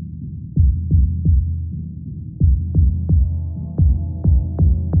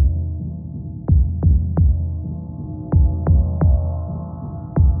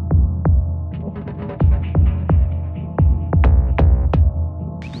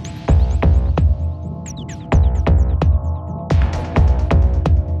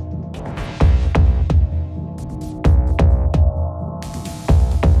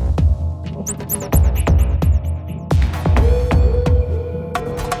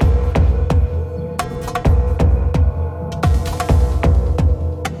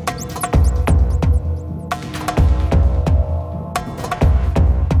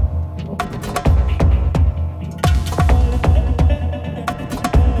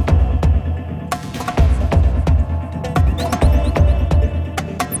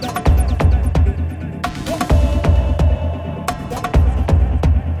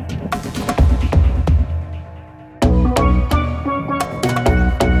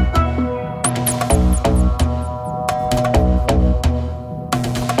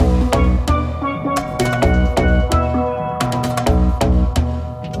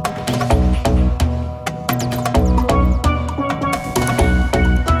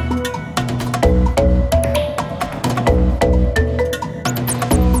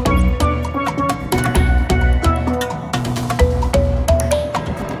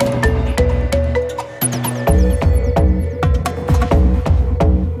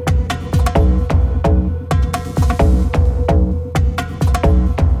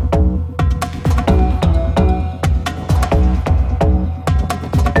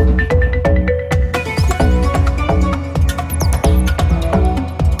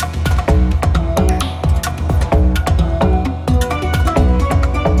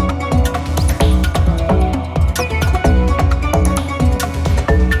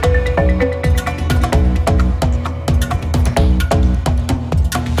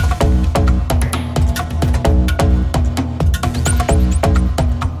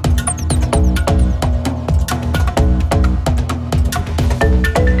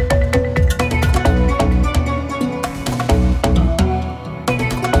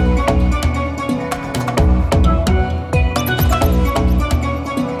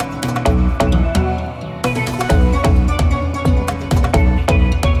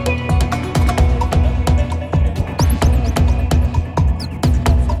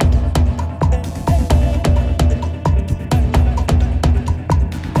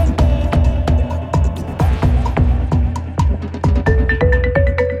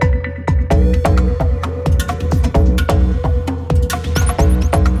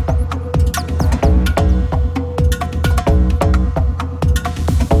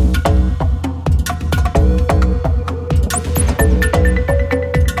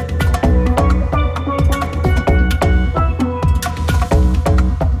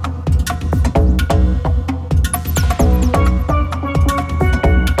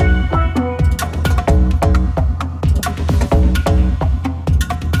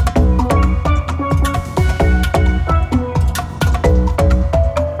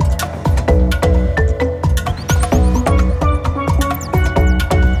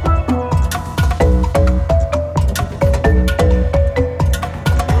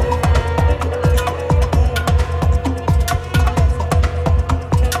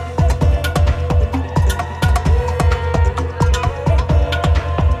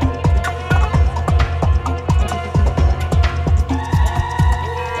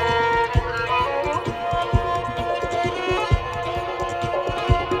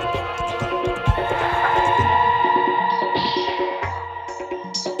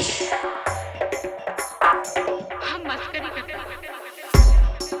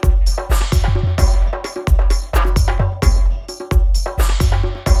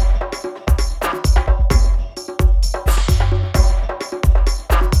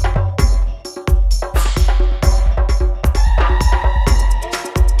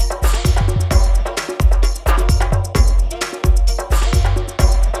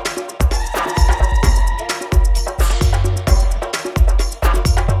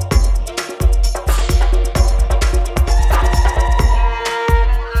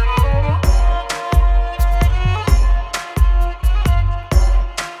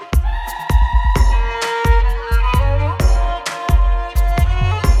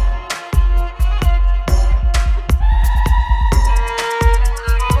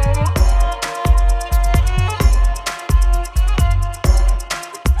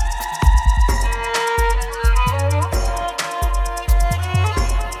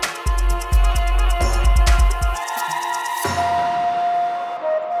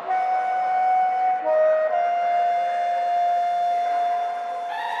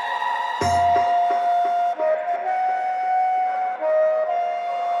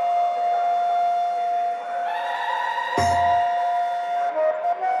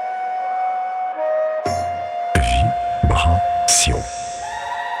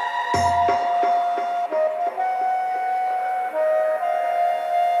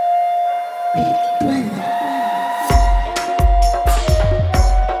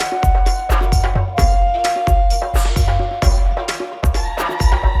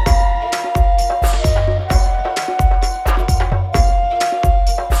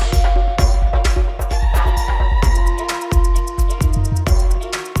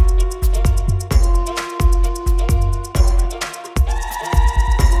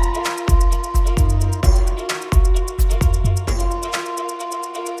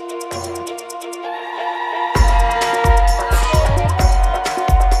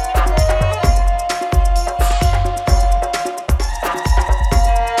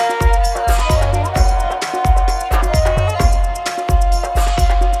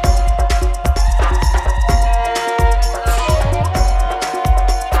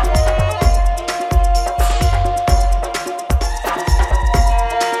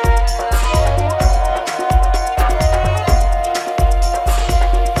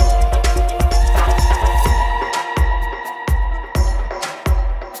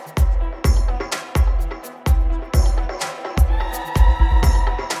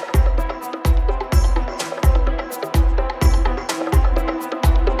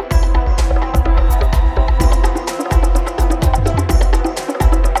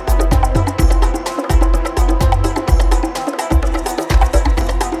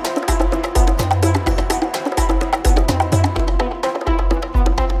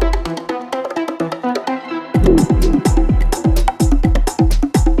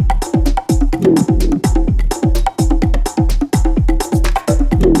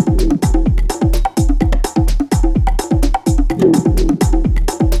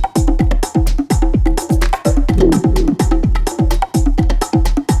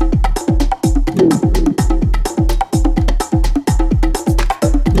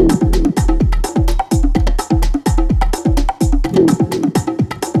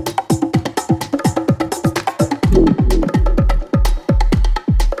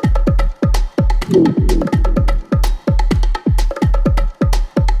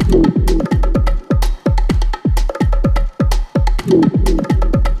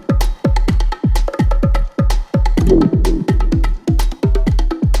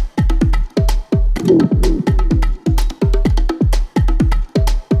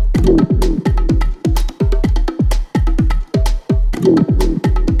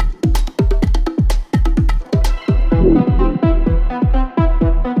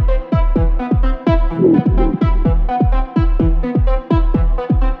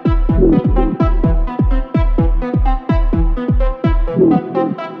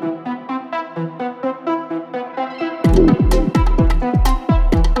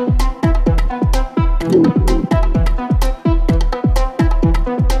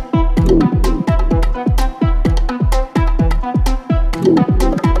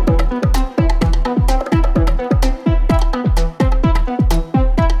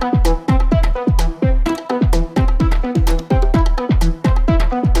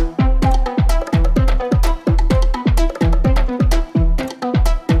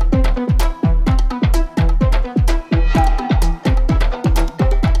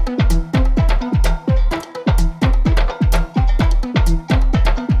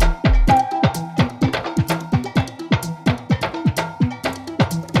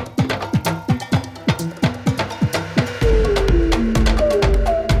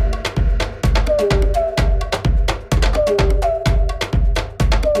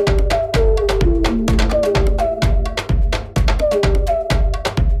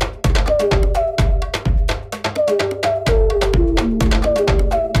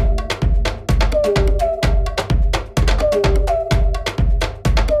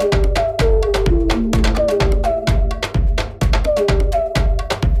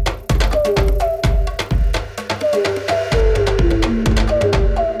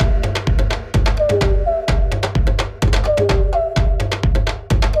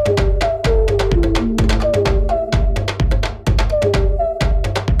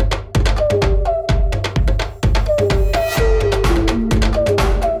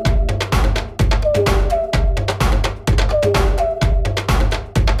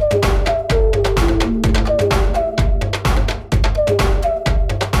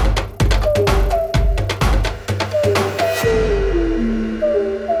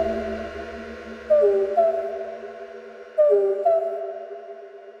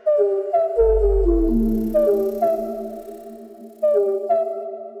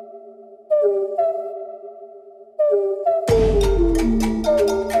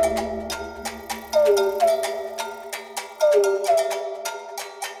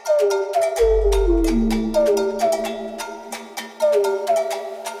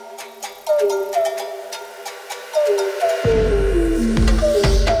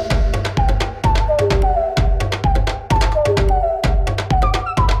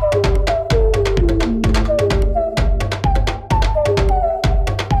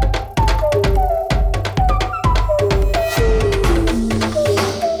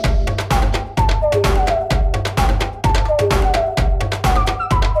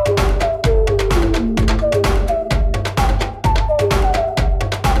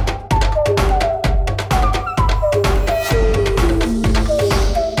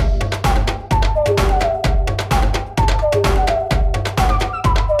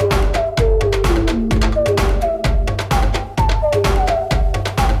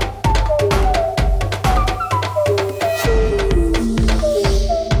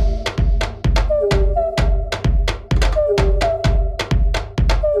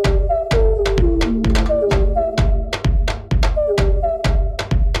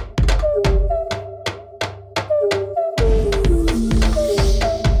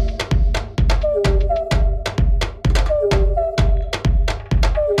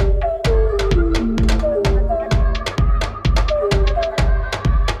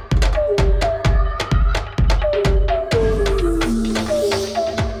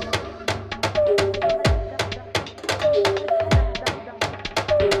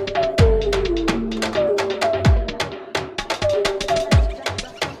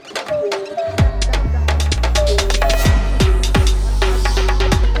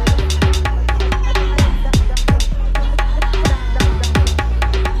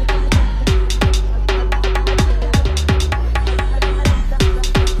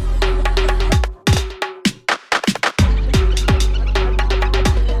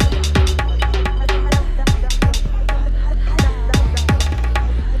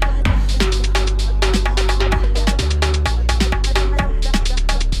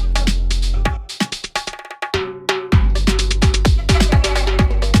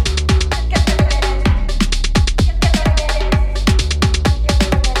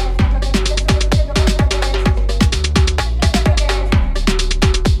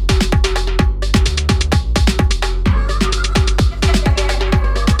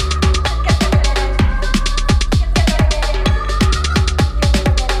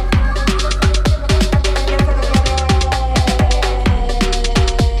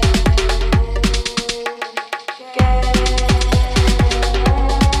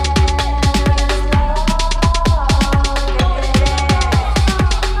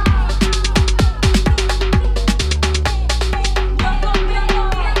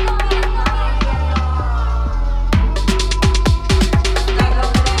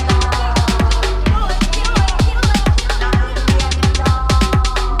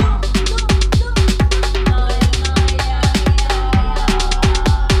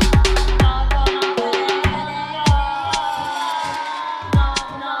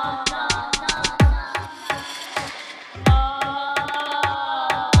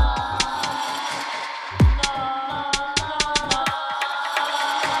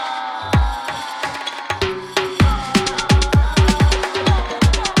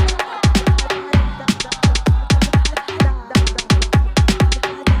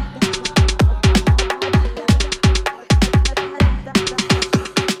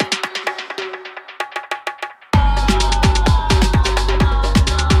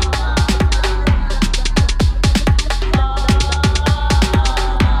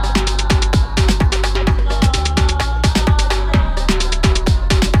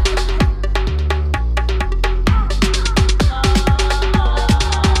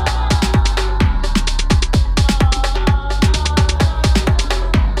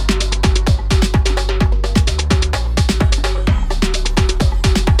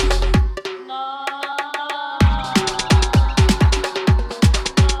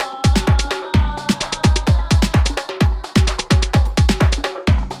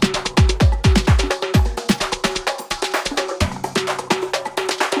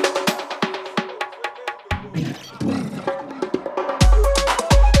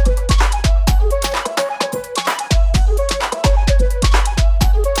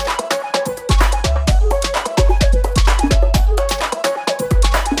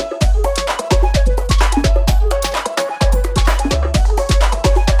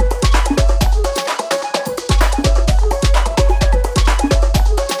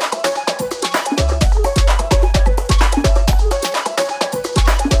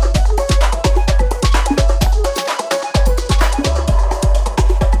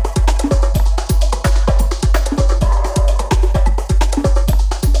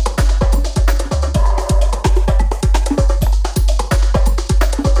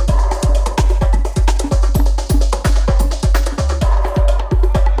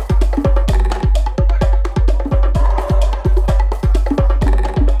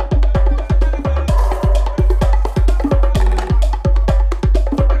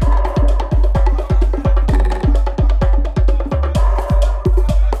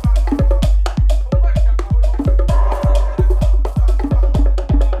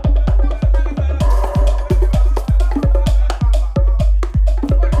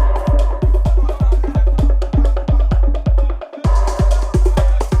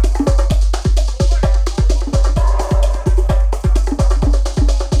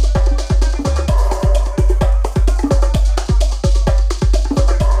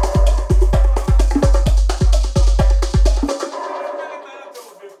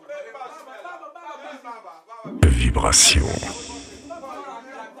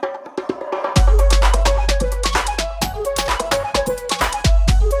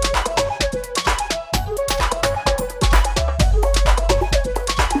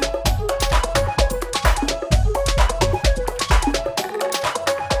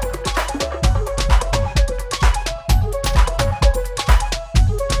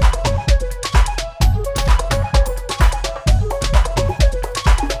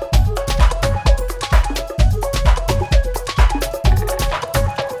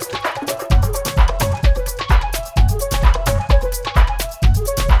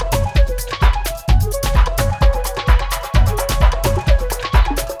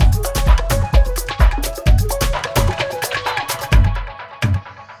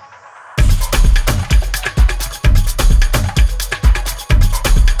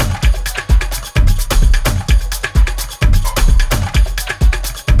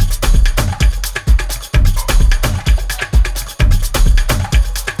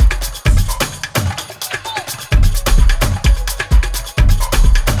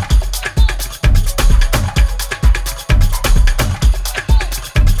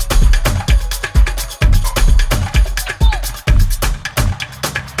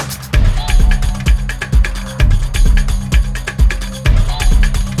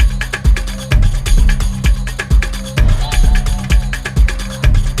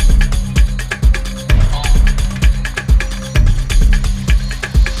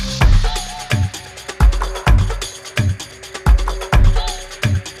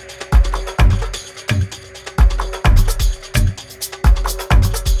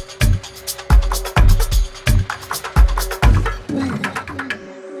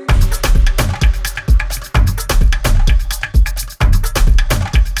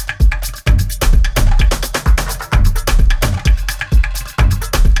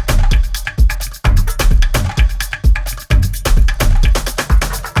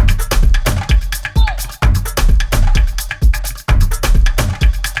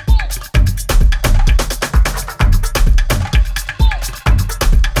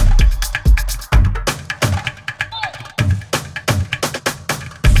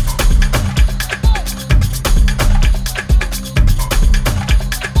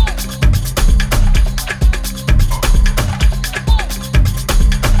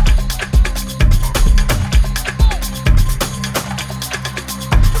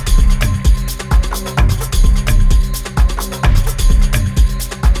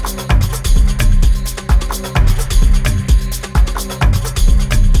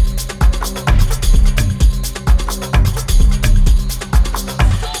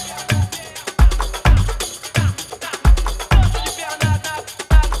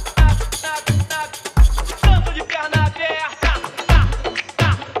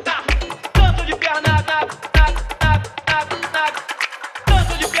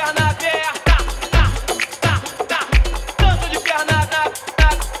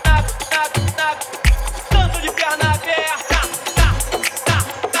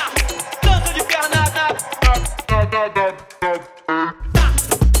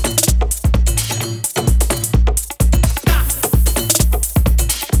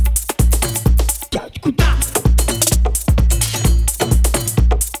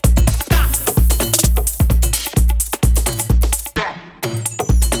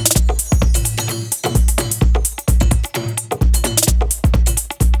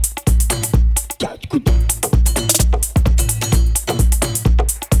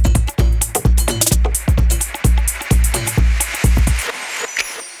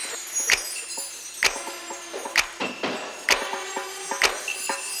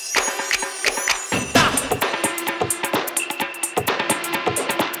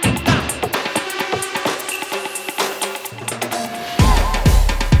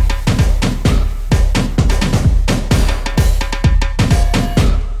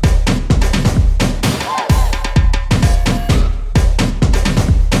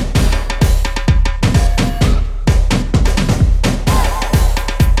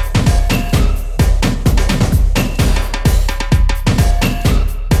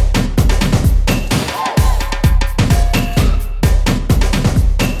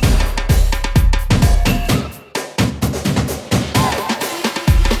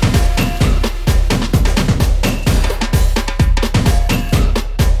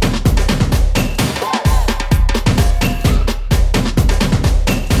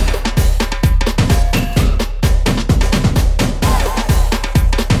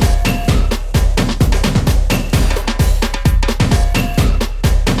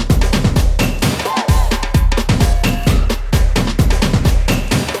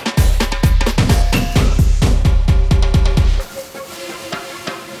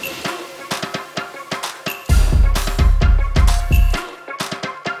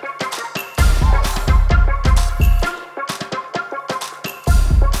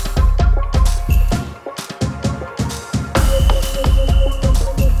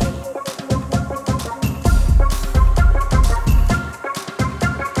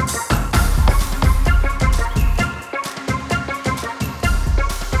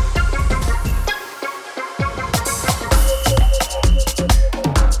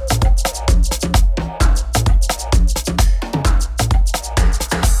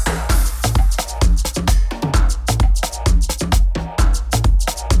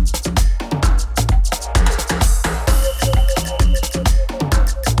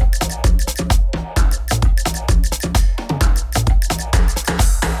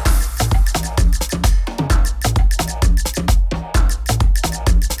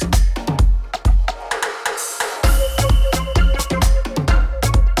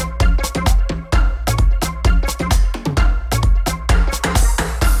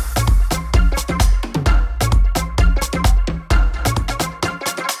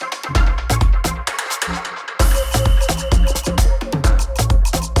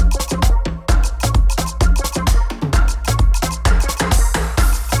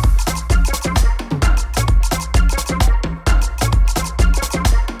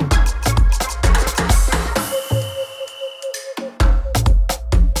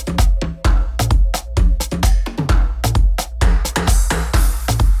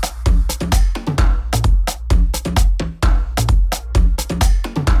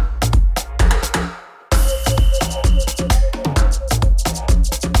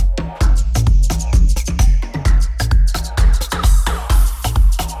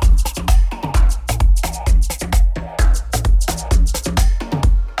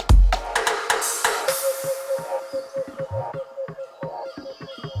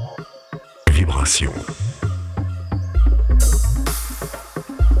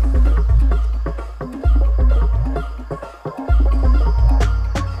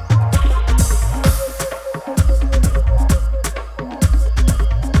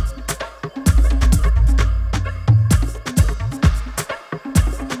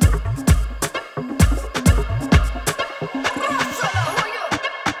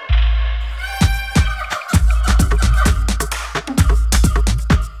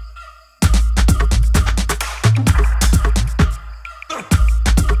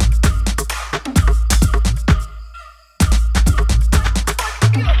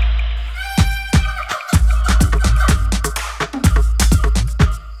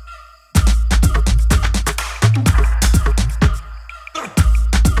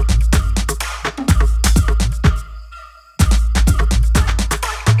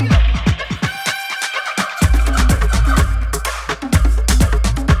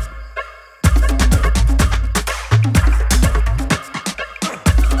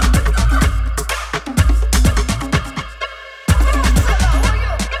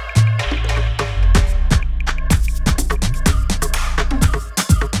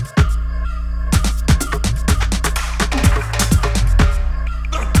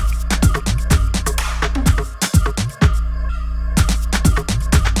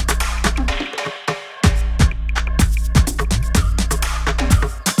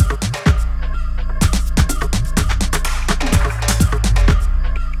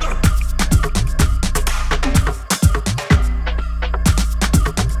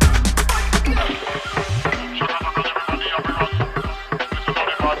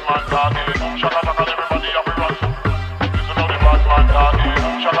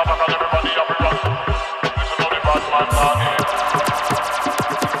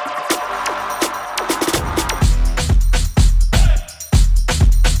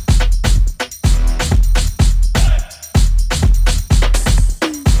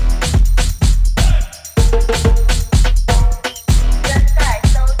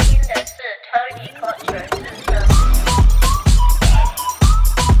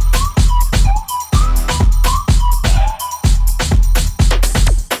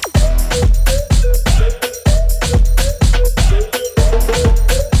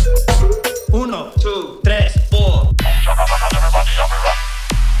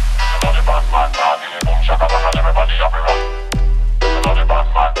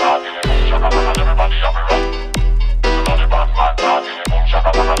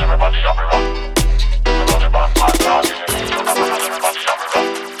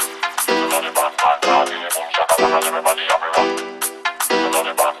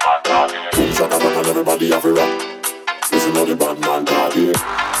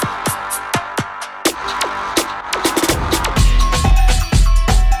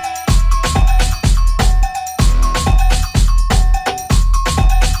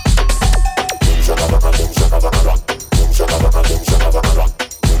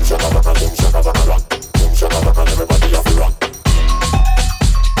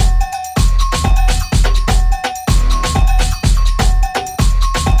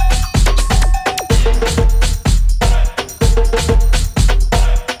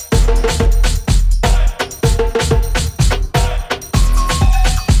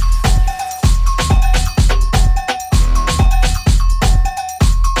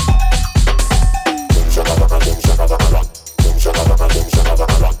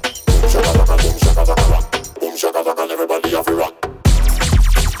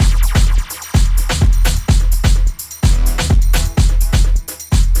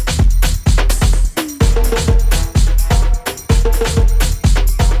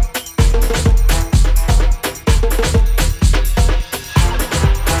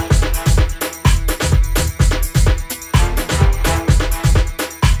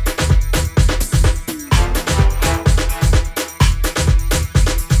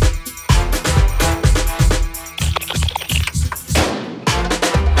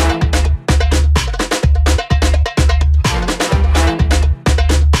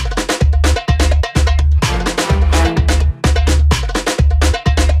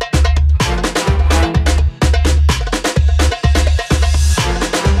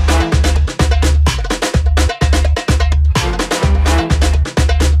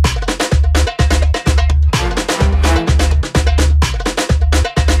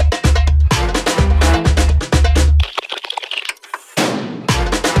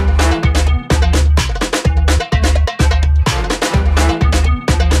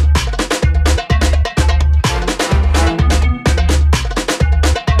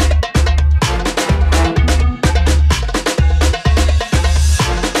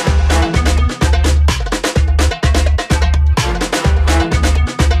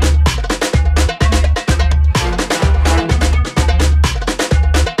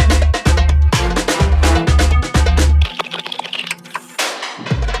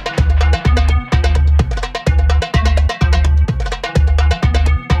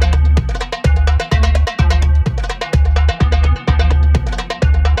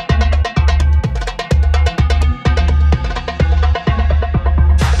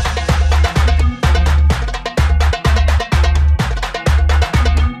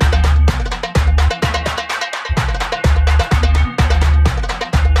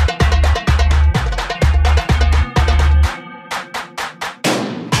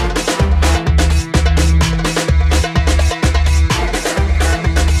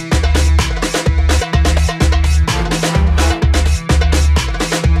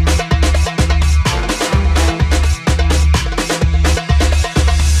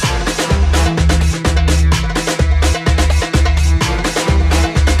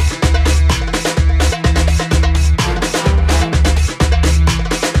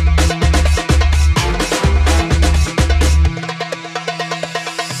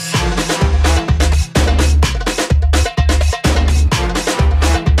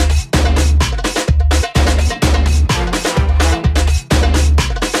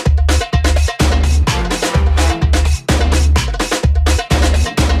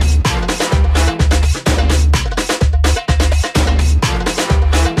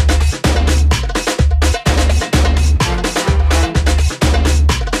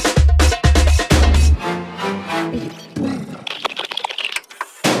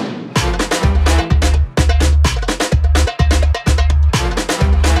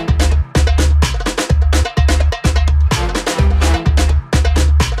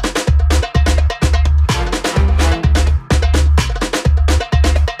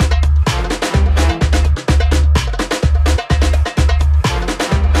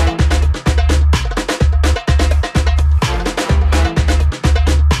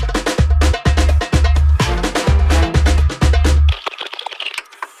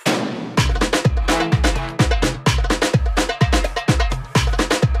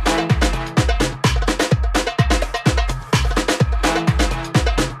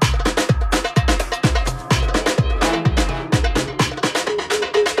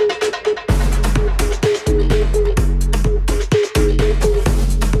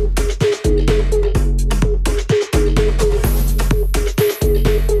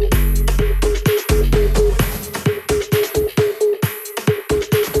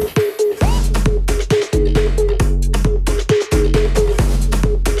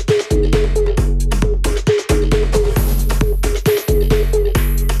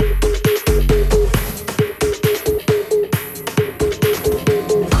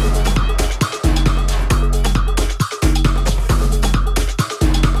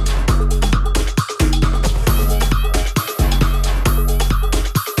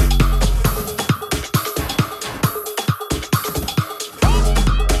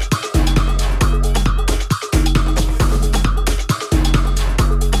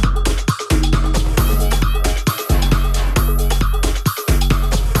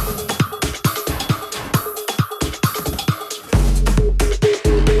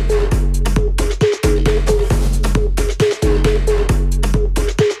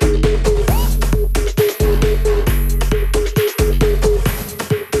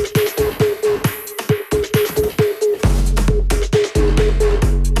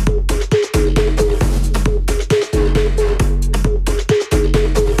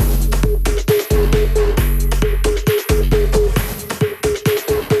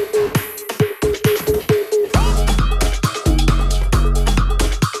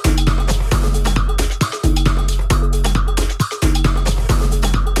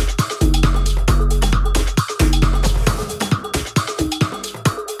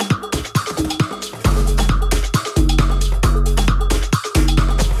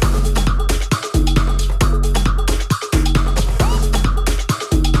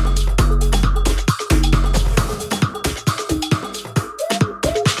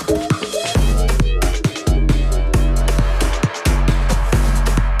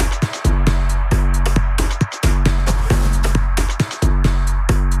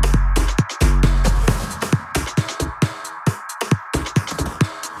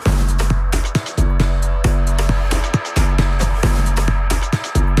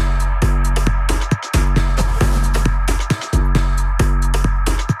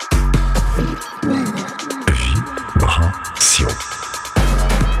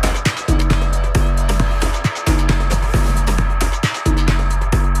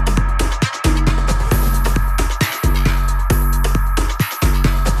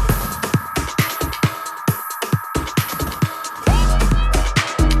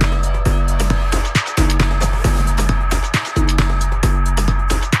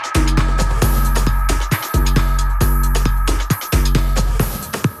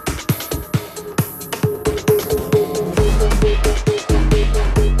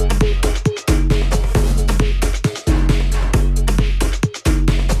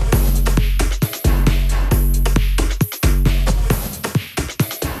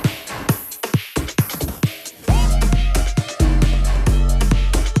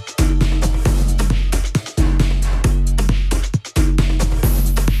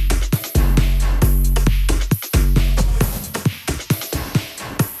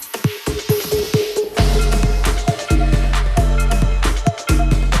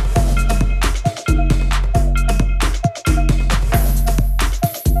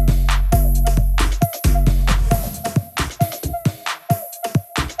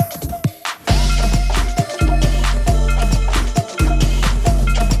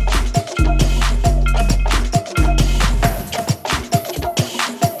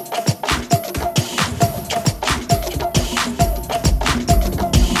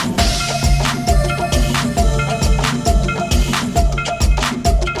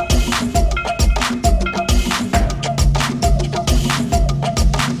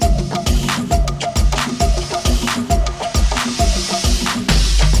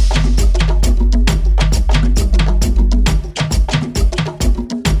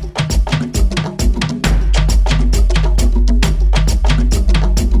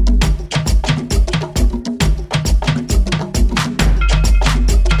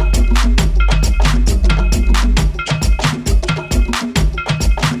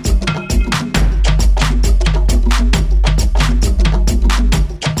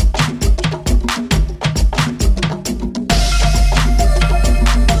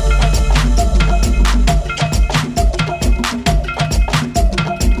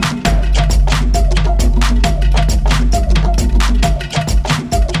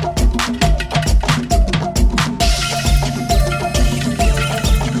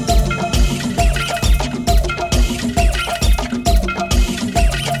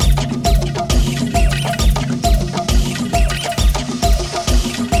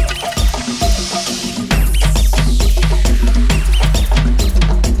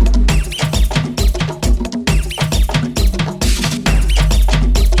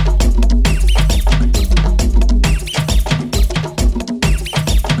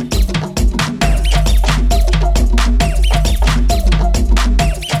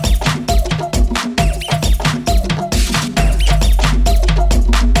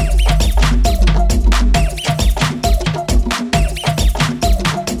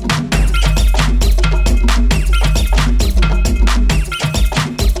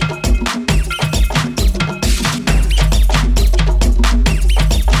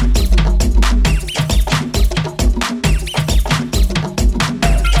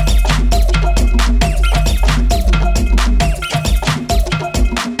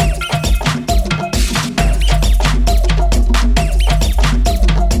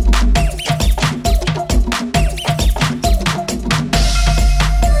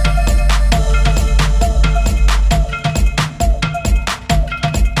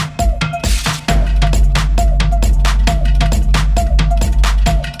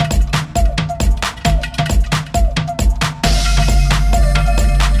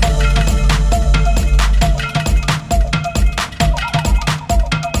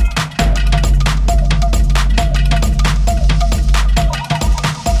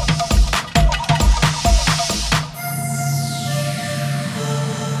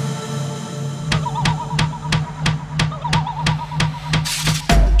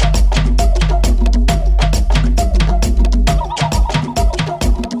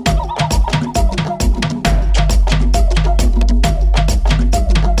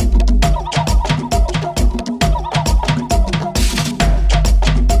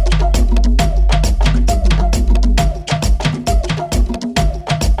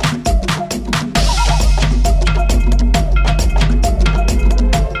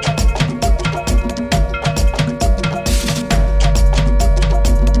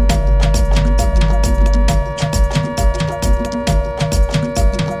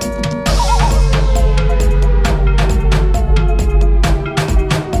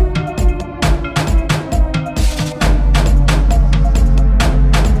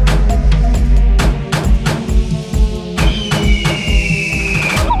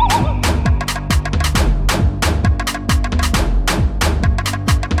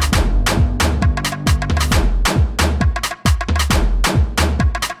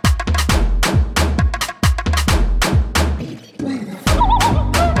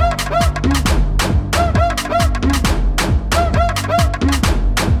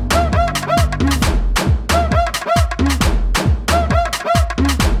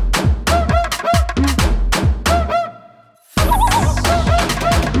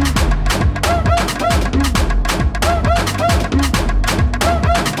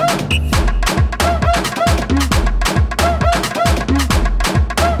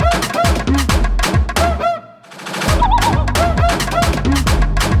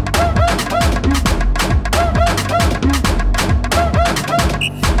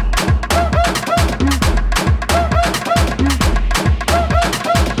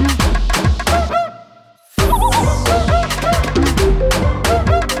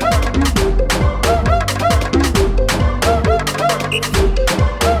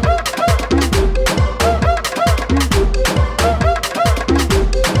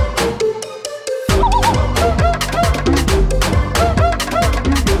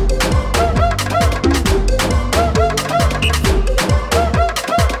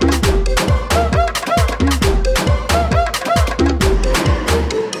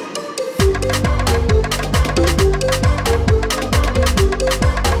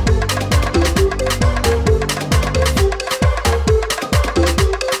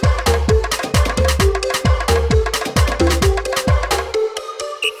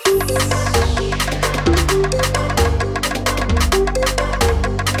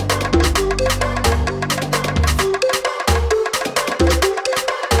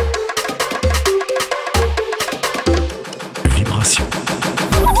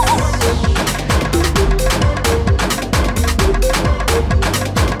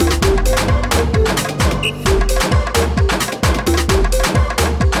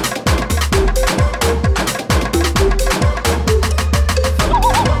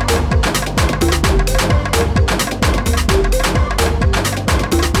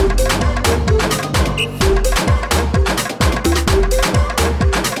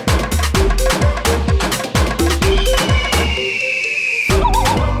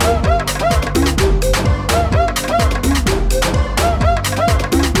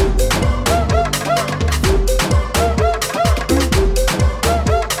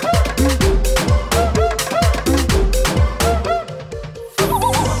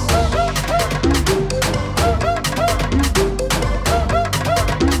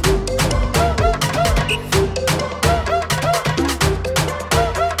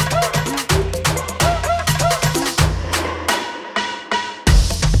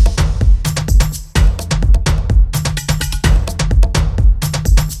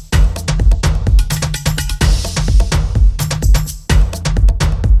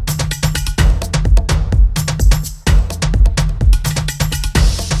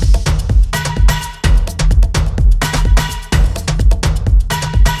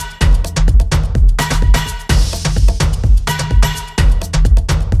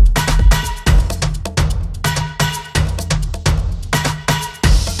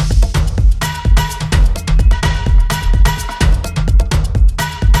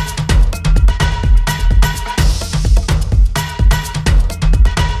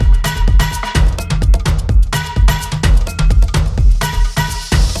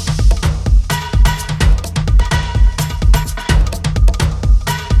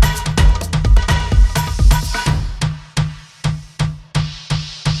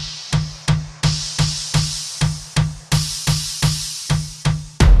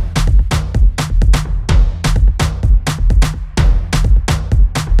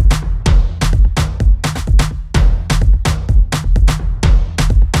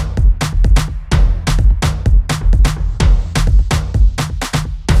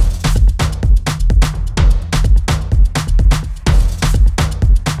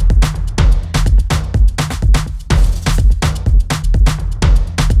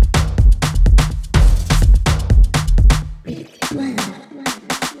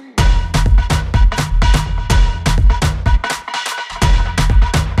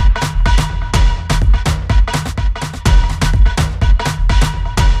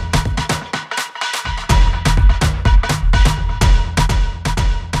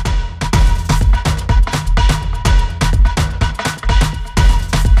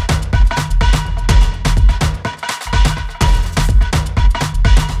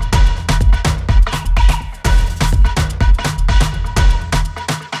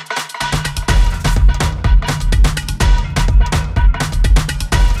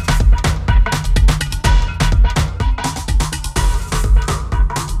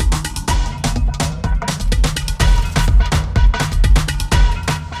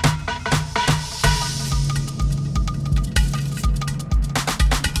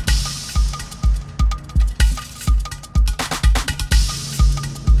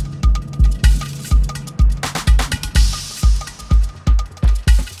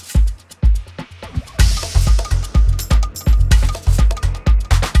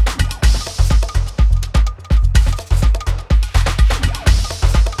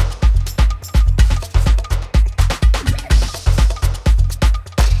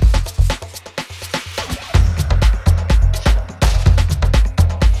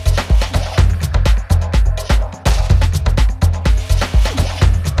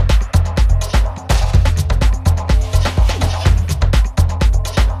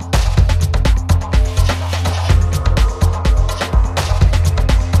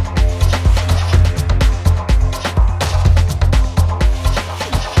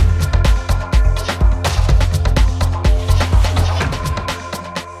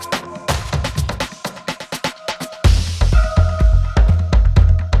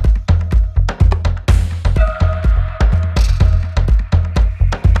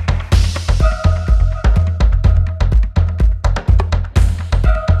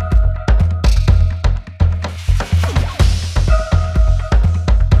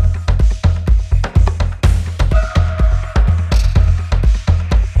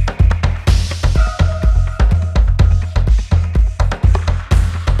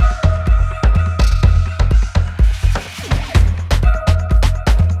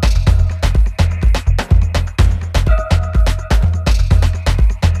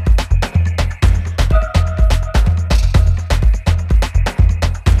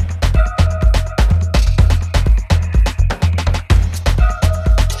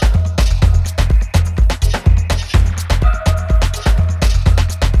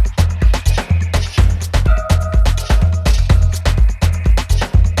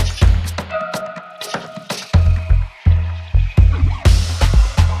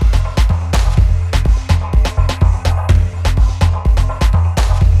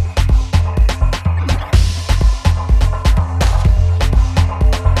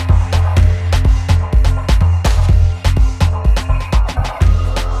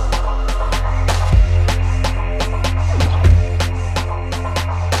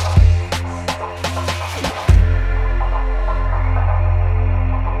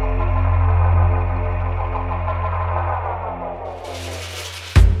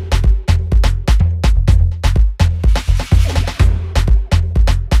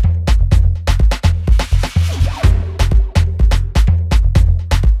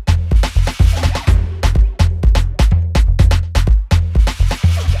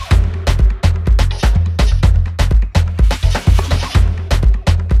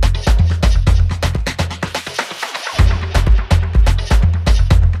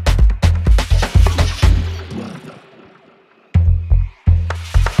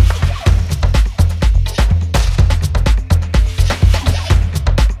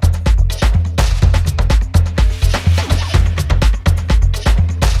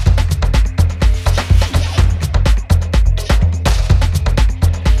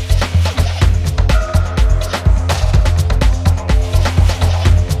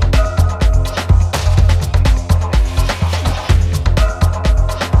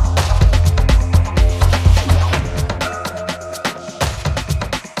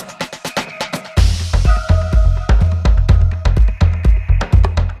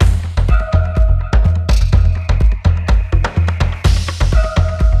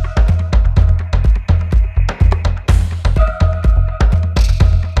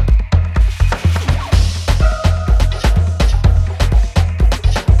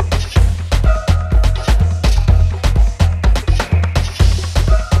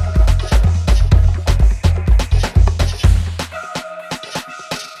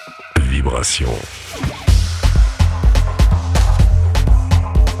 Vibration.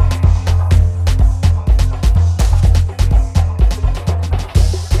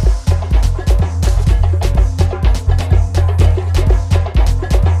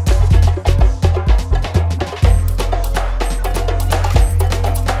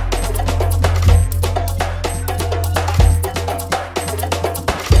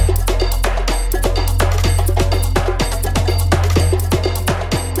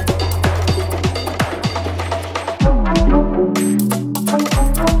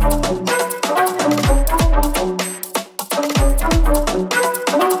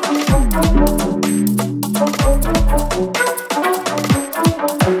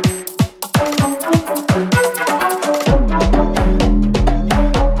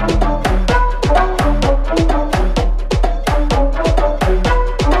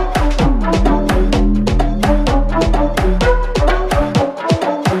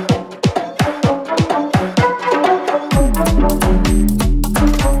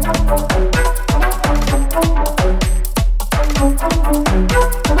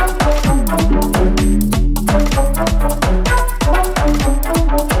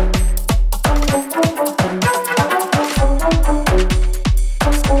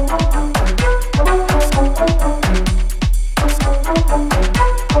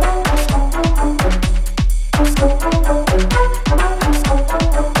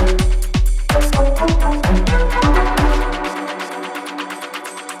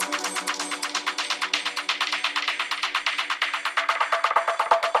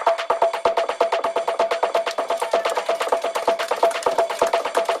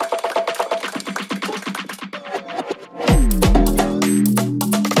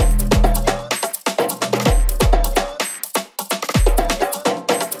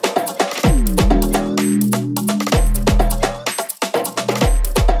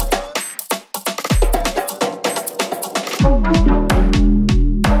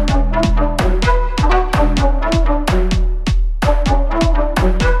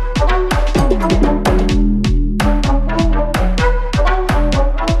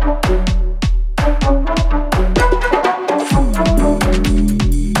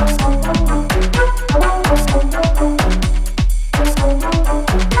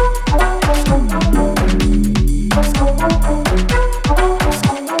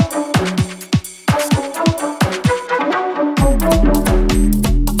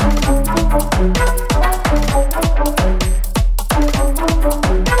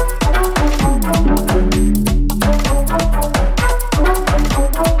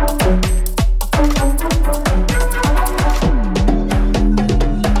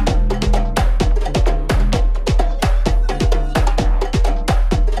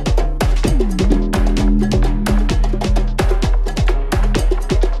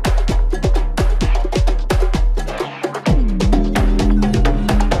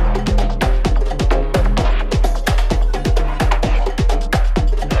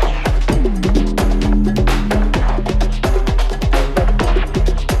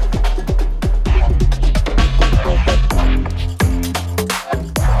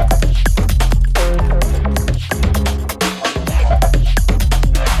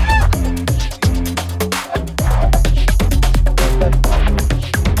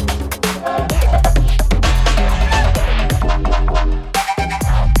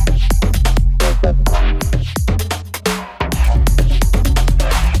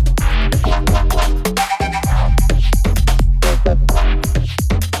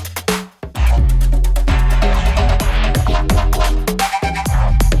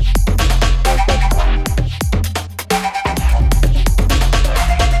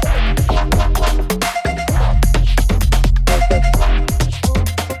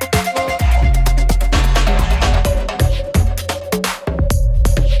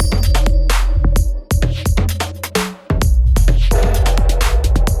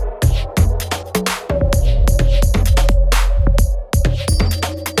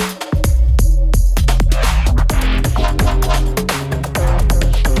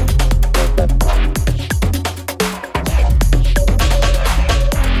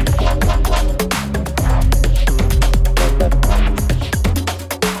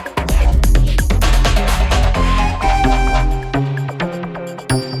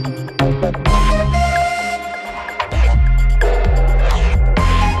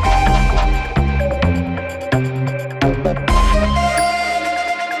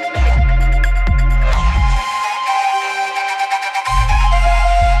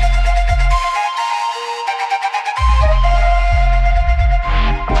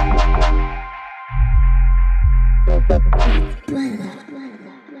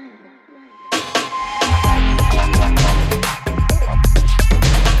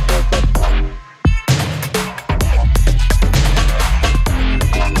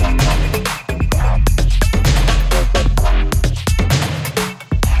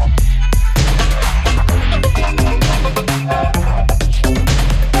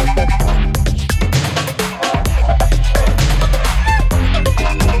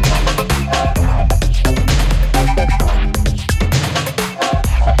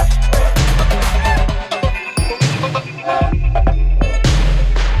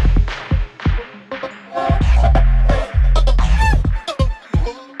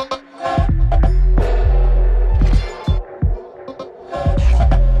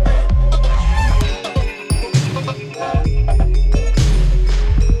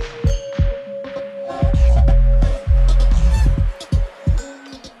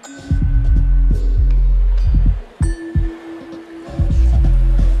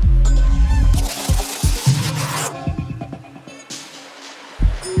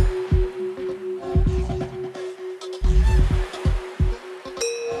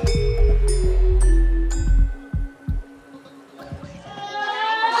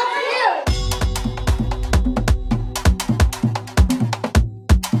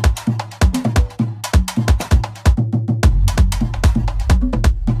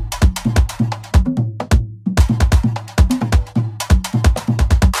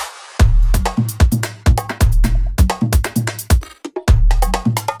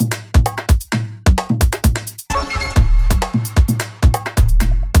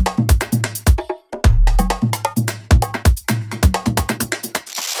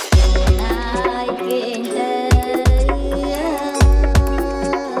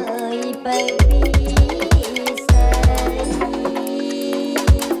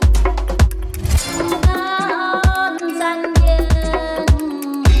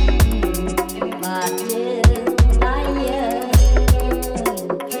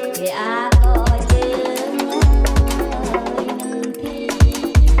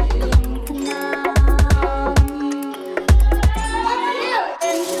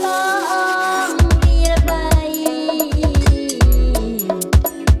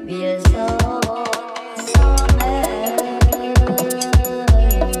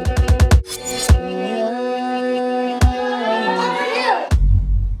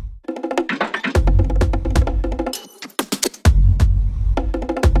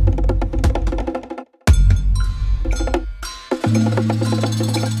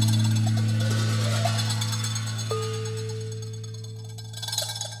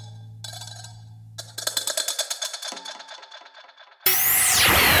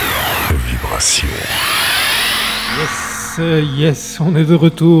 Yes, on est de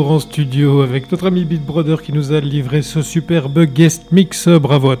retour en studio avec notre ami Beat Brother qui nous a livré ce superbe guest mix.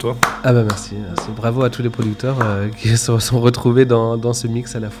 Bravo à toi. Ah bah merci. Bravo à tous les producteurs qui se sont retrouvés dans ce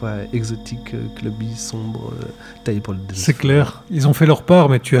mix à la fois exotique, clubby, sombre, taillé pour le dance. C'est clair, ils ont fait leur part,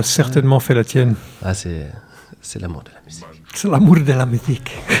 mais tu as certainement fait la tienne. Ah, c'est l'amour de la musique. C'est l'amour de la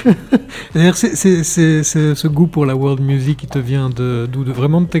musique. D'ailleurs, c'est ce goût pour la world music qui te vient d'où,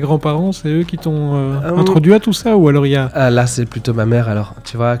 vraiment de tes grands-parents? C'est eux qui t'ont introduit à tout ça, ou alors il y a... Ah, là, c'est plutôt ma mère. Alors,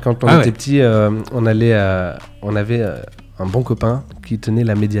 tu vois, quand on était petit, on avait un bon copain qui tenait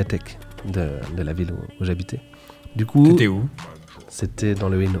la médiathèque de la ville où j'habitais. Du coup, t'étais où? C'était dans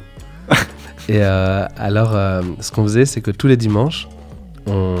le Hainaut. Et alors, ce qu'on faisait, c'est que tous les dimanches,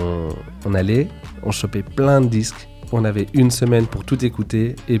 on allait, on chopait plein de disques. On avait une semaine pour tout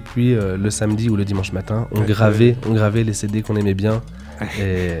écouter, et puis le samedi ou le dimanche matin, on gravait les CD qu'on aimait bien.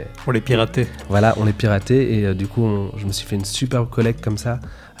 Et on les piratait. Voilà, on les piratait, et du coup, je me suis fait une superbe collecte comme ça,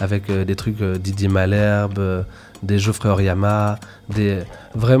 avec des trucs Didier Malherbe, des Geoffrey Oriama,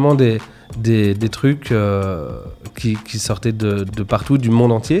 vraiment des trucs qui sortaient de partout, du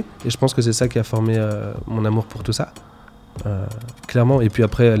monde entier. Et je pense que c'est ça qui a formé mon amour pour tout ça. Clairement. Et puis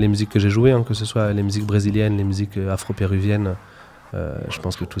après, les musiques que j'ai jouées, que ce soit les musiques brésiliennes, les musiques afro-péruviennes, je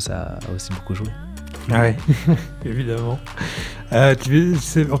pense que tout ça a aussi beaucoup joué. Ah ouais, évidemment.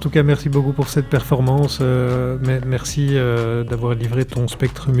 En tout cas, merci beaucoup pour cette performance. Merci d'avoir livré ton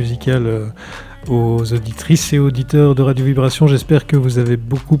spectre musical aux auditrices et auditeurs de Radio Vibration. J'espère que vous avez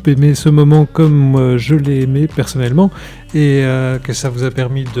beaucoup aimé ce moment comme je l'ai aimé personnellement, et que ça vous a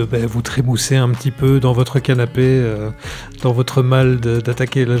permis de vous trémousser un petit peu dans votre canapé, dans votre mal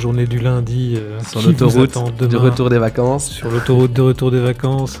d'attaquer la journée du lundi sur l'autoroute du retour des vacances. Sur l'autoroute de retour des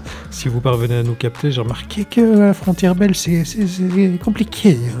vacances. Si vous parvenez à nous capter, j'ai remarqué que la frontière belge, c'est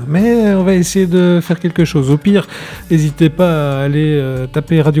compliqué, mais on va essayer de faire quelque chose. Au pire, n'hésitez pas à aller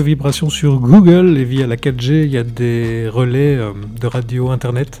taper Radio Vibration sur Google, et via la 4G, il y a des relais de radio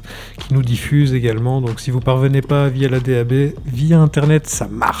internet qui nous diffusent également. Donc si vous parvenez pas via la DAB, via internet, ça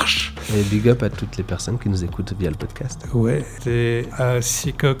marche. Et big up à toutes les personnes qui nous écoutent via le podcast. Ouais,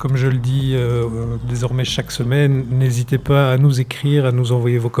 comme je le dis désormais chaque semaine, n'hésitez pas à nous écrire, à nous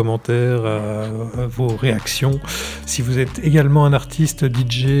envoyer vos commentaires, vos réactions. Si vous êtes également un artiste,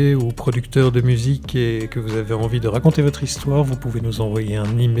 DJ ou producteur de musique et que vous avez envie de raconter votre histoire, vous pouvez nous envoyer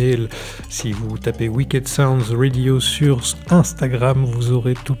un email. Si vous tapez Wicked Sounds Radio sur Instagram, vous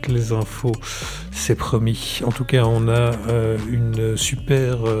aurez toutes les infos, c'est promis. En tout cas, on a une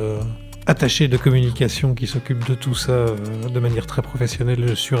super attachée de communication qui s'occupe de tout ça de manière très professionnelle.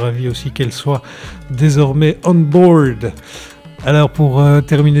 Je suis ravi aussi qu'elle soit désormais on board. Alors pour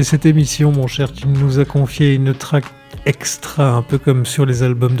terminer cette émission, mon cher, tu nous as confié une track extra, un peu comme sur les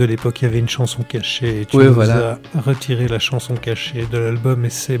albums de l'époque, il y avait une chanson cachée, et tu as retiré la chanson cachée de l'album,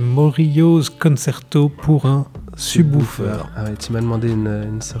 et c'est Morio's Concerto pour un subwoofer. Ah ouais, tu m'as demandé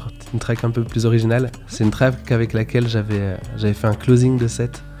une track un peu plus originale. C'est une track avec laquelle j'avais fait un closing de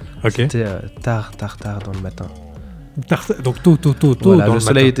set. Okay. C'était tard dans le matin. Donc tôt voilà, dans le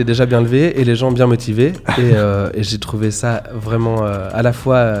soleil était déjà bien levé et les gens bien motivés, et j'ai trouvé ça vraiment à la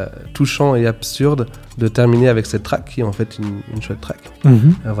fois touchant et absurde de terminer avec cette track qui est en fait une chouette track.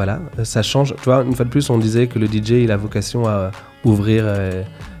 Voilà, ça change. Tu vois, une fois de plus, on disait que le DJ il a vocation à ouvrir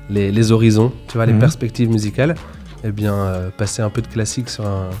les horizons, tu vois, les perspectives musicales. Eh bien, passer un peu de classique sur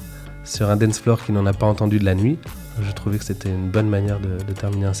un dance floor qui n'en a pas entendu de la nuit, je trouvais que c'était une bonne manière de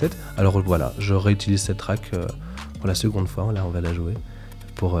terminer un set. Alors voilà, je réutilise cette track pour la seconde fois, là on va la jouer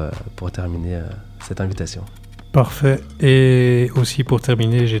pour terminer cette invitation. Parfait. Et aussi pour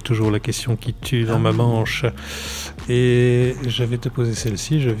terminer, j'ai toujours la question qui tue dans ma manche. Et je vais te poser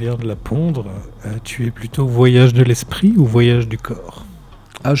celle-ci, je viens de la pondre. Tu es plutôt voyage de l'esprit ou voyage du corps ?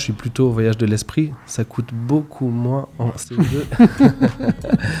 Ah, je suis plutôt au voyage de l'esprit. Ça coûte beaucoup moins en CO2.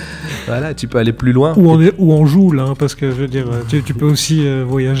 Voilà, tu peux aller plus loin. Ou en joule, hein, parce que je veux dire, tu peux aussi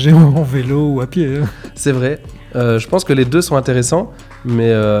voyager en vélo ou à pied. Hein. C'est vrai. Je pense que les deux sont intéressants, mais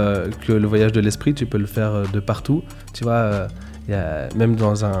que le voyage de l'esprit, tu peux le faire de partout. Tu vois, même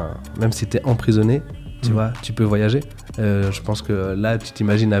si tu es emprisonné, tu vois, tu peux voyager. Je pense que là, tu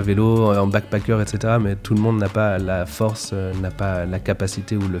t'imagines à vélo, en backpacker, etc. Mais tout le monde n'a pas la force, n'a pas la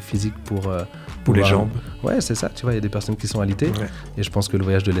capacité ou le physique pour les jambes. Ouais, c'est ça. Tu vois, il y a des personnes qui sont alitées. Ouais. Et je pense que le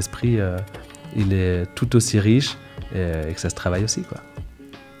voyage de l'esprit, il est tout aussi riche et que ça se travaille aussi, quoi.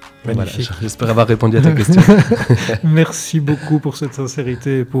 Magnifique. Voilà, j'espère avoir répondu à ta question. Merci beaucoup pour cette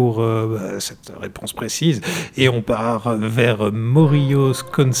sincérité et pour cette réponse précise. Et on part vers Morio's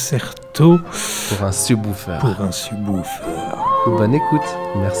Concerto. Pour un subwoofer. Bonne écoute.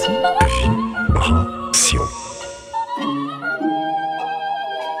 Merci. Vibration.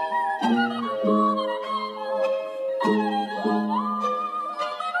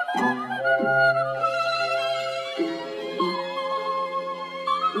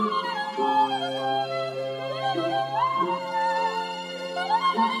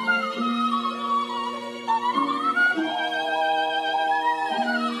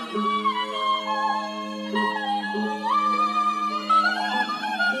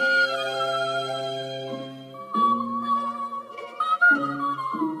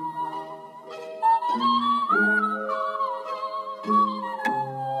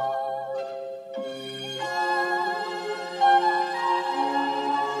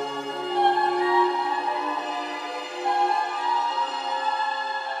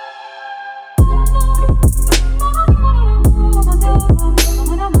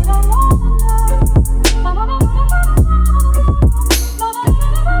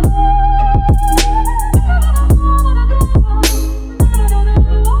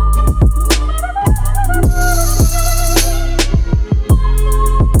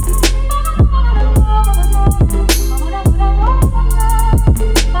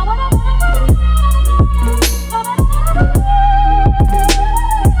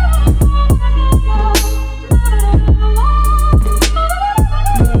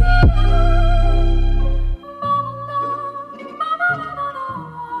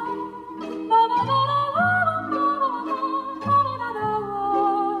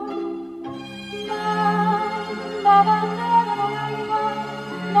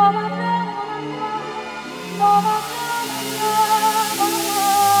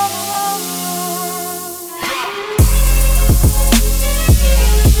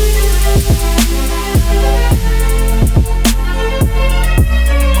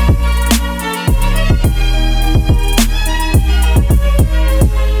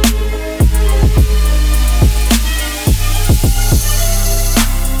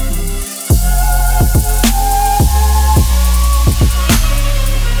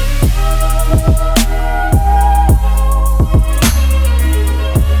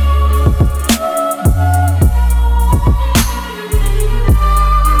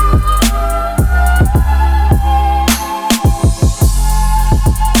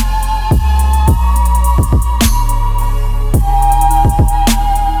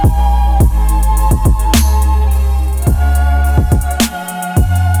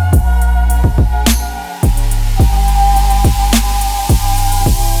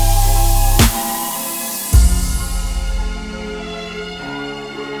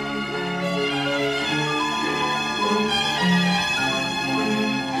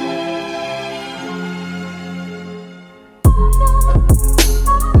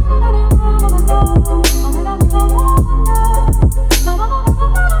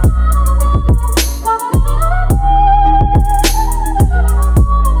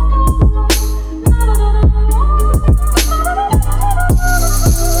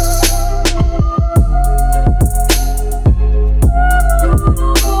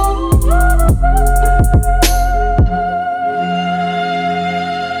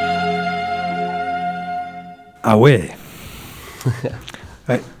 Ah ouais.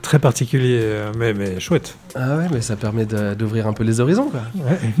 Ouais, très particulier, mais chouette. Ah ouais, mais ça permet d'ouvrir un peu les horizons, quoi.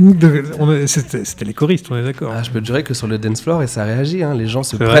 Ouais. C'était les choristes, on est d'accord. Ah, je peux te jurer que sur le dance floor, et ça réagit, hein. Les gens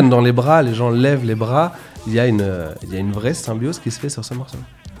se prennent dans les bras, les gens lèvent les bras. Il y a une vraie symbiose qui se fait sur ce morceau.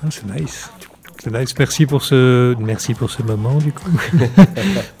 Ah, c'est nice. C'est nice. Merci pour ce moment, du coup.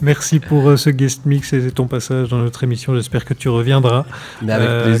 Merci pour ce guest mix et ton passage dans notre émission. J'espère que tu reviendras. Mais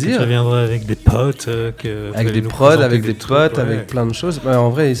avec plaisir. Que tu reviendras avec des potes. Avec des prods, avec des potes, avec plein de choses. En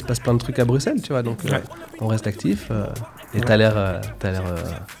vrai, il se passe plein de trucs à Bruxelles, tu vois. Donc, on reste actif. Et t'as l'air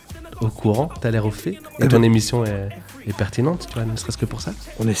au courant, t'as l'air au fait. Et ton émission est pertinente, tu vois, ne serait-ce que pour ça.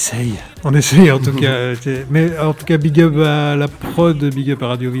 On essaye en tout cas. Mais en tout cas, big up à la prod, big up à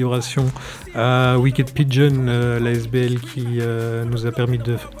Radio Vibration, à Wicked Pigeon, la SBL qui nous a permis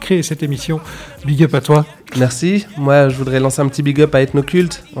de créer cette émission. Big up à toi. Merci. Moi, je voudrais lancer un petit big up à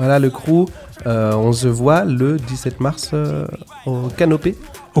Ethnoculte. Voilà, le crew. On se voit le 17 mars au Canopé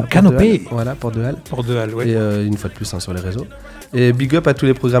Au Canopé. Voilà, Porte de Halle. Porte de Halle, oui. Et une fois de plus sur les réseaux. Et big up à tous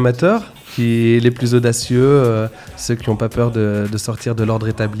les programmateurs, les plus audacieux, ceux qui n'ont pas peur de sortir de l'ordre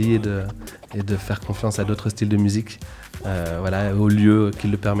établi et de faire confiance à d'autres styles de musique. Voilà, aux lieux qui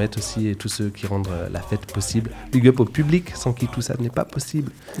le permettent aussi et tous ceux qui rendent la fête possible. Big up au public, sans qui tout ça n'est pas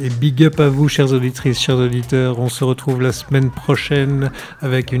possible. Et big up à vous, chères auditrices, chers auditeurs. On se retrouve la semaine prochaine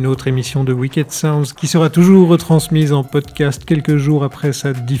avec une autre émission de Wicked Sounds qui sera toujours retransmise en podcast quelques jours après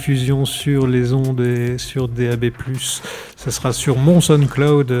sa diffusion sur les ondes et sur DAB+. Ça sera sur mon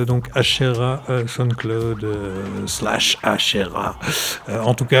SoundCloud, donc Ashera, SoundCloud /Ashera.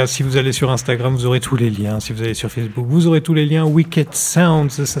 En tout cas, si vous allez sur Instagram, vous aurez tous les liens. Si vous allez sur Facebook, vous aurez tous les liens. Wicked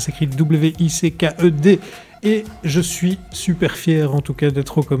Sounds, ça s'écrit WICKED. Et je suis super fier en tout cas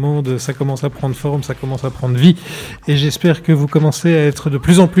d'être aux commandes. Ça commence à prendre forme, ça commence à prendre vie. Et j'espère que vous commencez à être de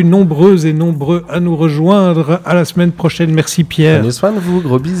plus en plus nombreuses et nombreux à nous rejoindre. À la semaine prochaine. Merci Pierre. Prenez soin de vous,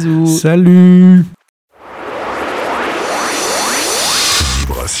 gros bisous. Salut.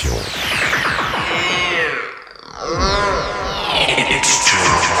 Vibration.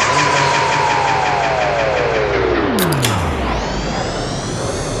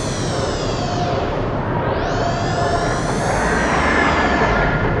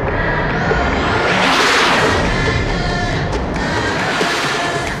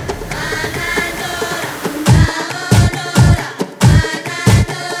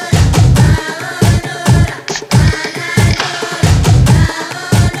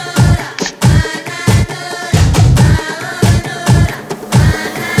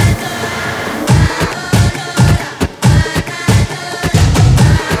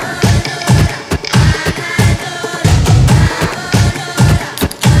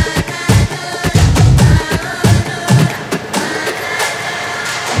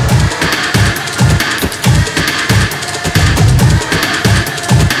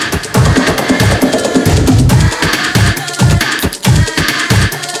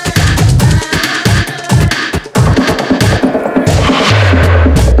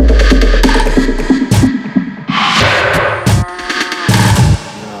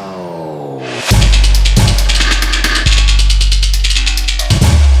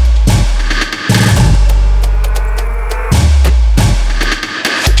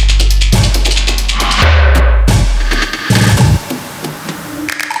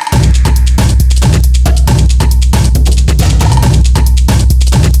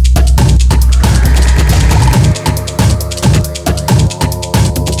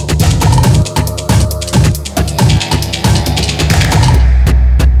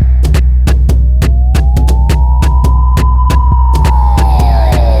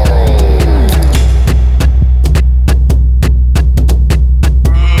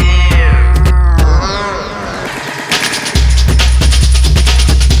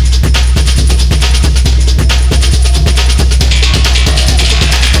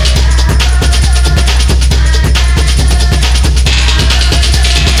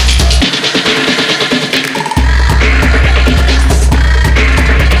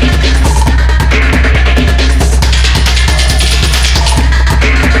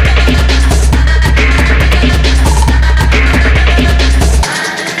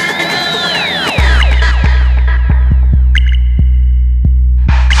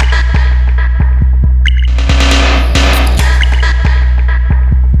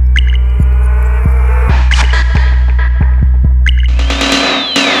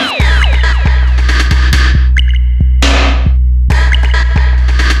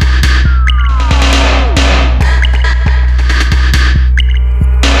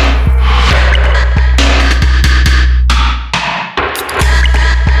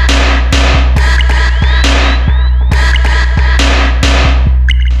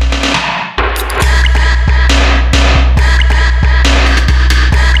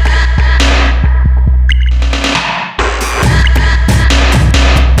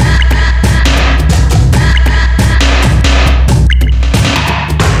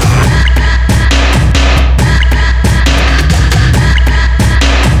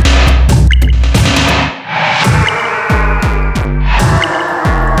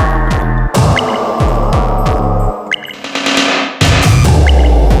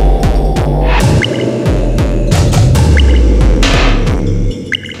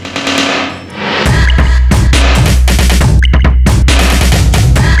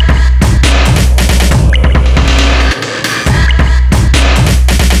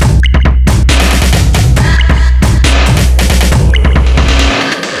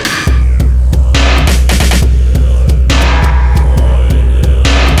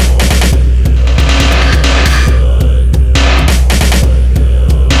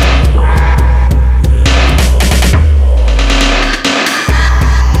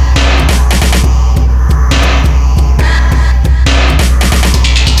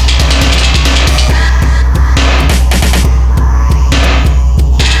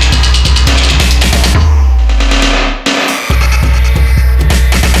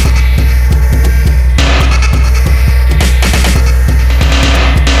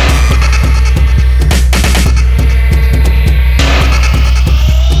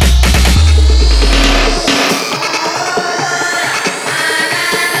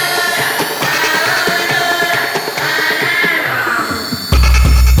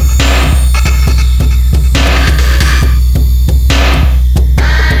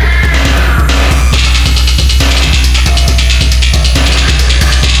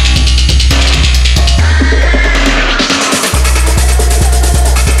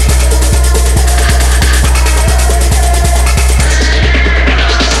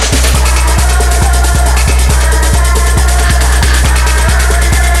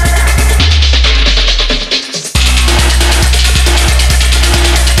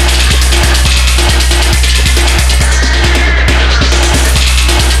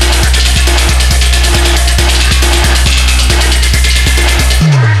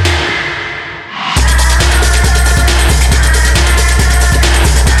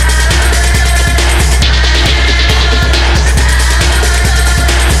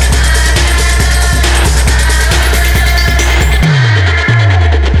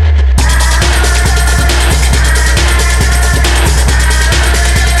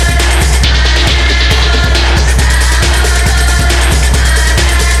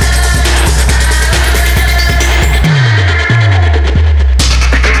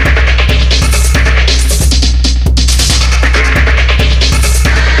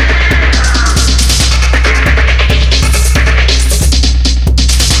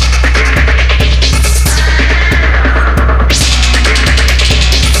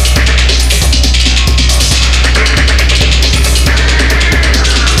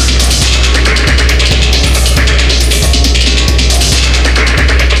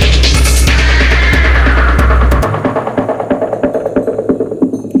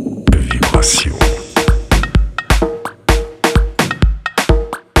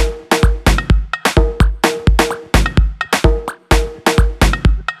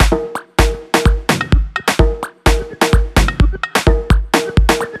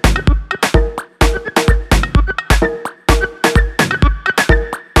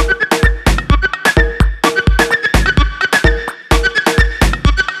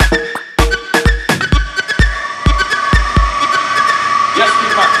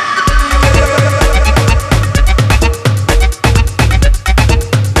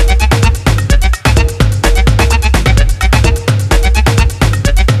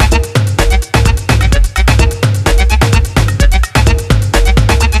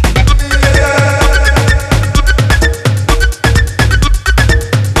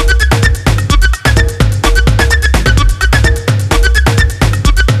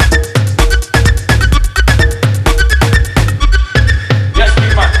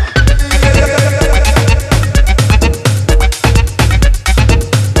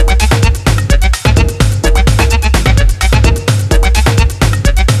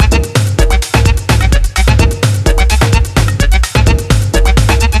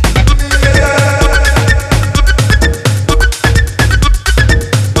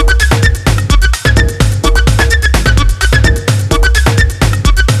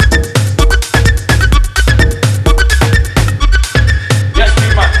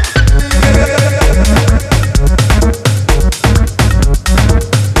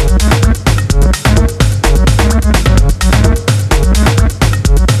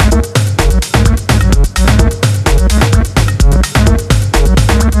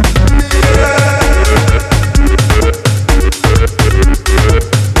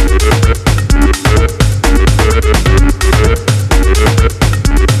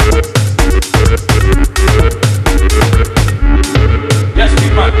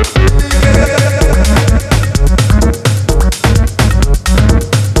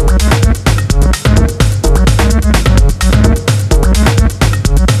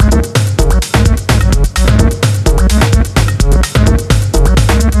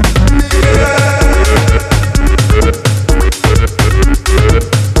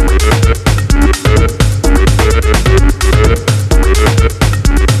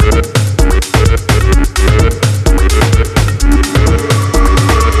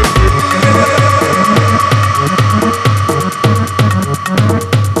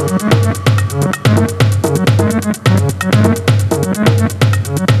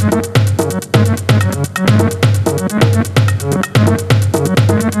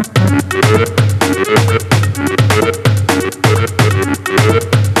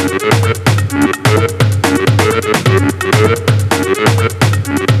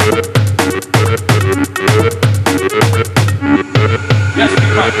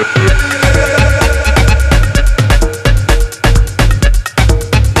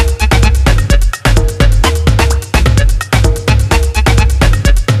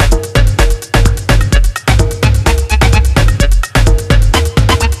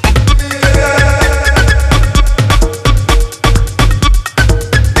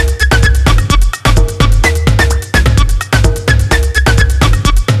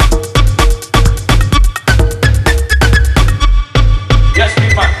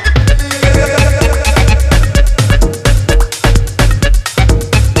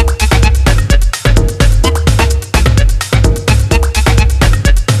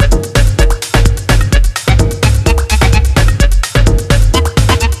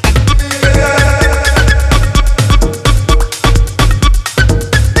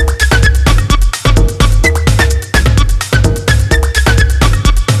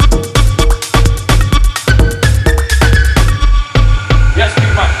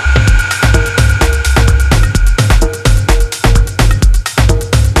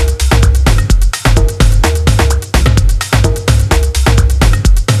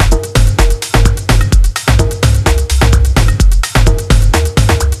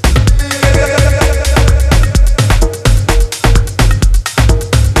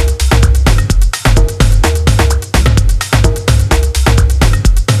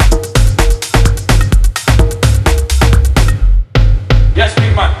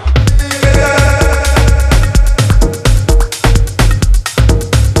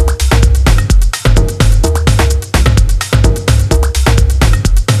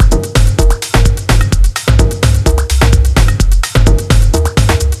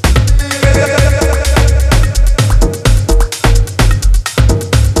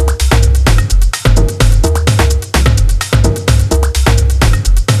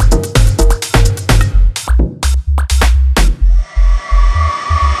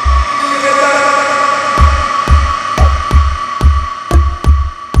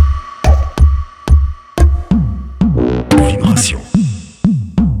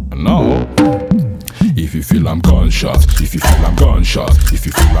 If you feel I'm gunshot, if you feel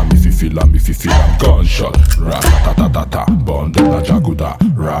I'm gunshot, ra-ta-ta-ta-ta-ta, bond na jaguda,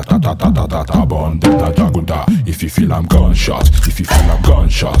 ra-ta-ta-ta-ta-ta, bond na jaguda. If you feel I'm gunshot, if you feel I'm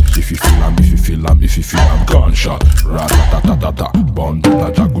gunshot, if you feel I'm gunshot, ra-ta-ta-ta-ta-ta, bond na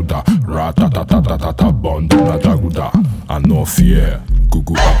jaguda, ra-ta-ta-ta-ta-ta, bond na jaguda. I no fear.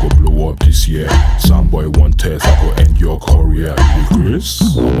 Google, I go blow up this year. Some boy want test, I go end your career. You Chris,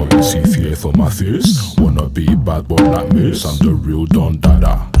 wanna see fear for my face. Wanna be bad boy like Miss. I'm the real Don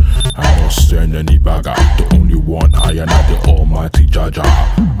Dada. I don't stand any bagger. The only one I am not the almighty Jaja.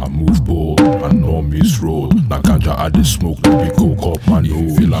 I move bold, I know misroll. Na ganja I dey smoke, let me coke up my nose. If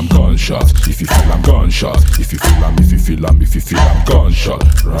you feel I'm gunshot, if you feel I'm gunshot, if you feel I'm gunshot,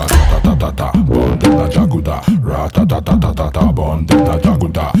 ra-ta-ta-ta-ta-ta, bond na jaguda, ra-ta-ta-ta-ta-ta, bond na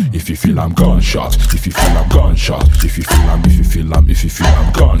jaguda. If you feel I'm gunshot, if you feel I'm gunshot, if you feel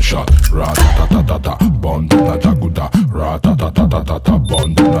I'm gunshot, ra-ta-ta-ta-ta-ta, bond na jaguda, ra-ta-ta-ta-ta-ta,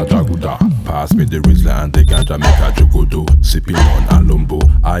 bond na jaguda. Pass me the Rizla and the ganja make a jogodo. Sipping on Alombo,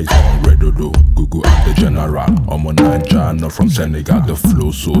 eyes on Redodo. Gugu and the general, I'm on Niger, not from Senegal. The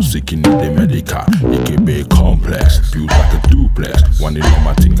flow so sick in the medical. It can be complex, built like a duplex. One in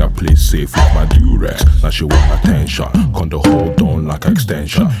my thing I play safe with my Durex. Now she want attention, condo hold on like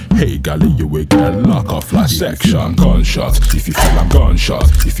extension. Hey gally, you will get lock off like section. Gunshot, if you feel I'm gunshot,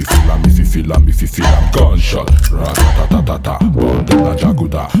 if you feel I'm gunshot, ra-ta-ta-ta-ta-ta, bond na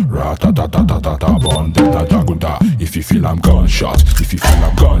jaguda, ra-ta-ta-ta-ta-ta, bond na jaguda. If you feel I'm gunshot, if you feel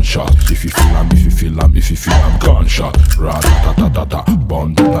I'm gunshot, if you feel I'm gunshot, ra-ta-ta-ta-ta-ta,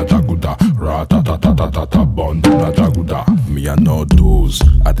 bond na jaguda, ra-ta-ta-ta-ta-ta, bond na jaguda. Me I know those,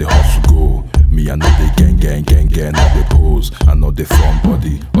 I dey hustle go. Me I know they gang, I dey pose. I know they front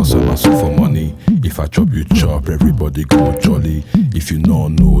body, also for money. If I chop you chop, everybody go jolly. If you know,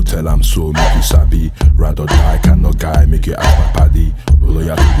 tell I'm so make you sabi. Ride or die, cannot guy, make you ask my paddy.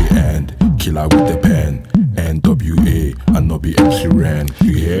 Loyal to the end, killer with the pen. NWA, I no be MC Ren.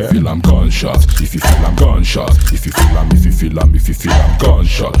 You hear? Feel I'm gunshot. If you feel I'm gunshot, if you feel I'm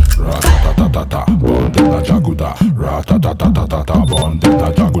gunshot, ra-ta-ta-ta-ta-ta, bond na jaguda, ra-ta-ta-ta-ta-ta, bond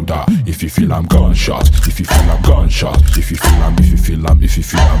na jaguda. If you feel I'm gunshot, if you feel I'm gunshot, if you feel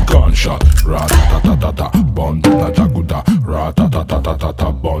I'm gunshot, ra-ta-ta-ta-ta-ta, bond na jaguda,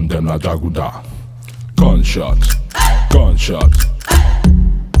 ra-ta-ta-ta-ta-ta, bond na jaguda. Gunshot, gunshot.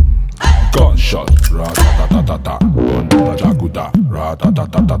 Gunshot, ra-ta-ta-ta-ta-ta, bond na jaguda,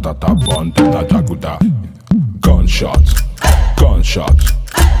 ra-ta-ta-ta-ta-ta, bandana jaguda. Gunshot, gunshot,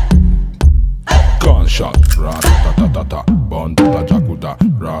 gunshot, ra-ta-ta-ta-ta-ta, bandana jaguda,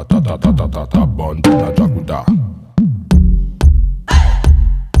 ra-ta-ta-ta-ta-ta, bandana jaguda.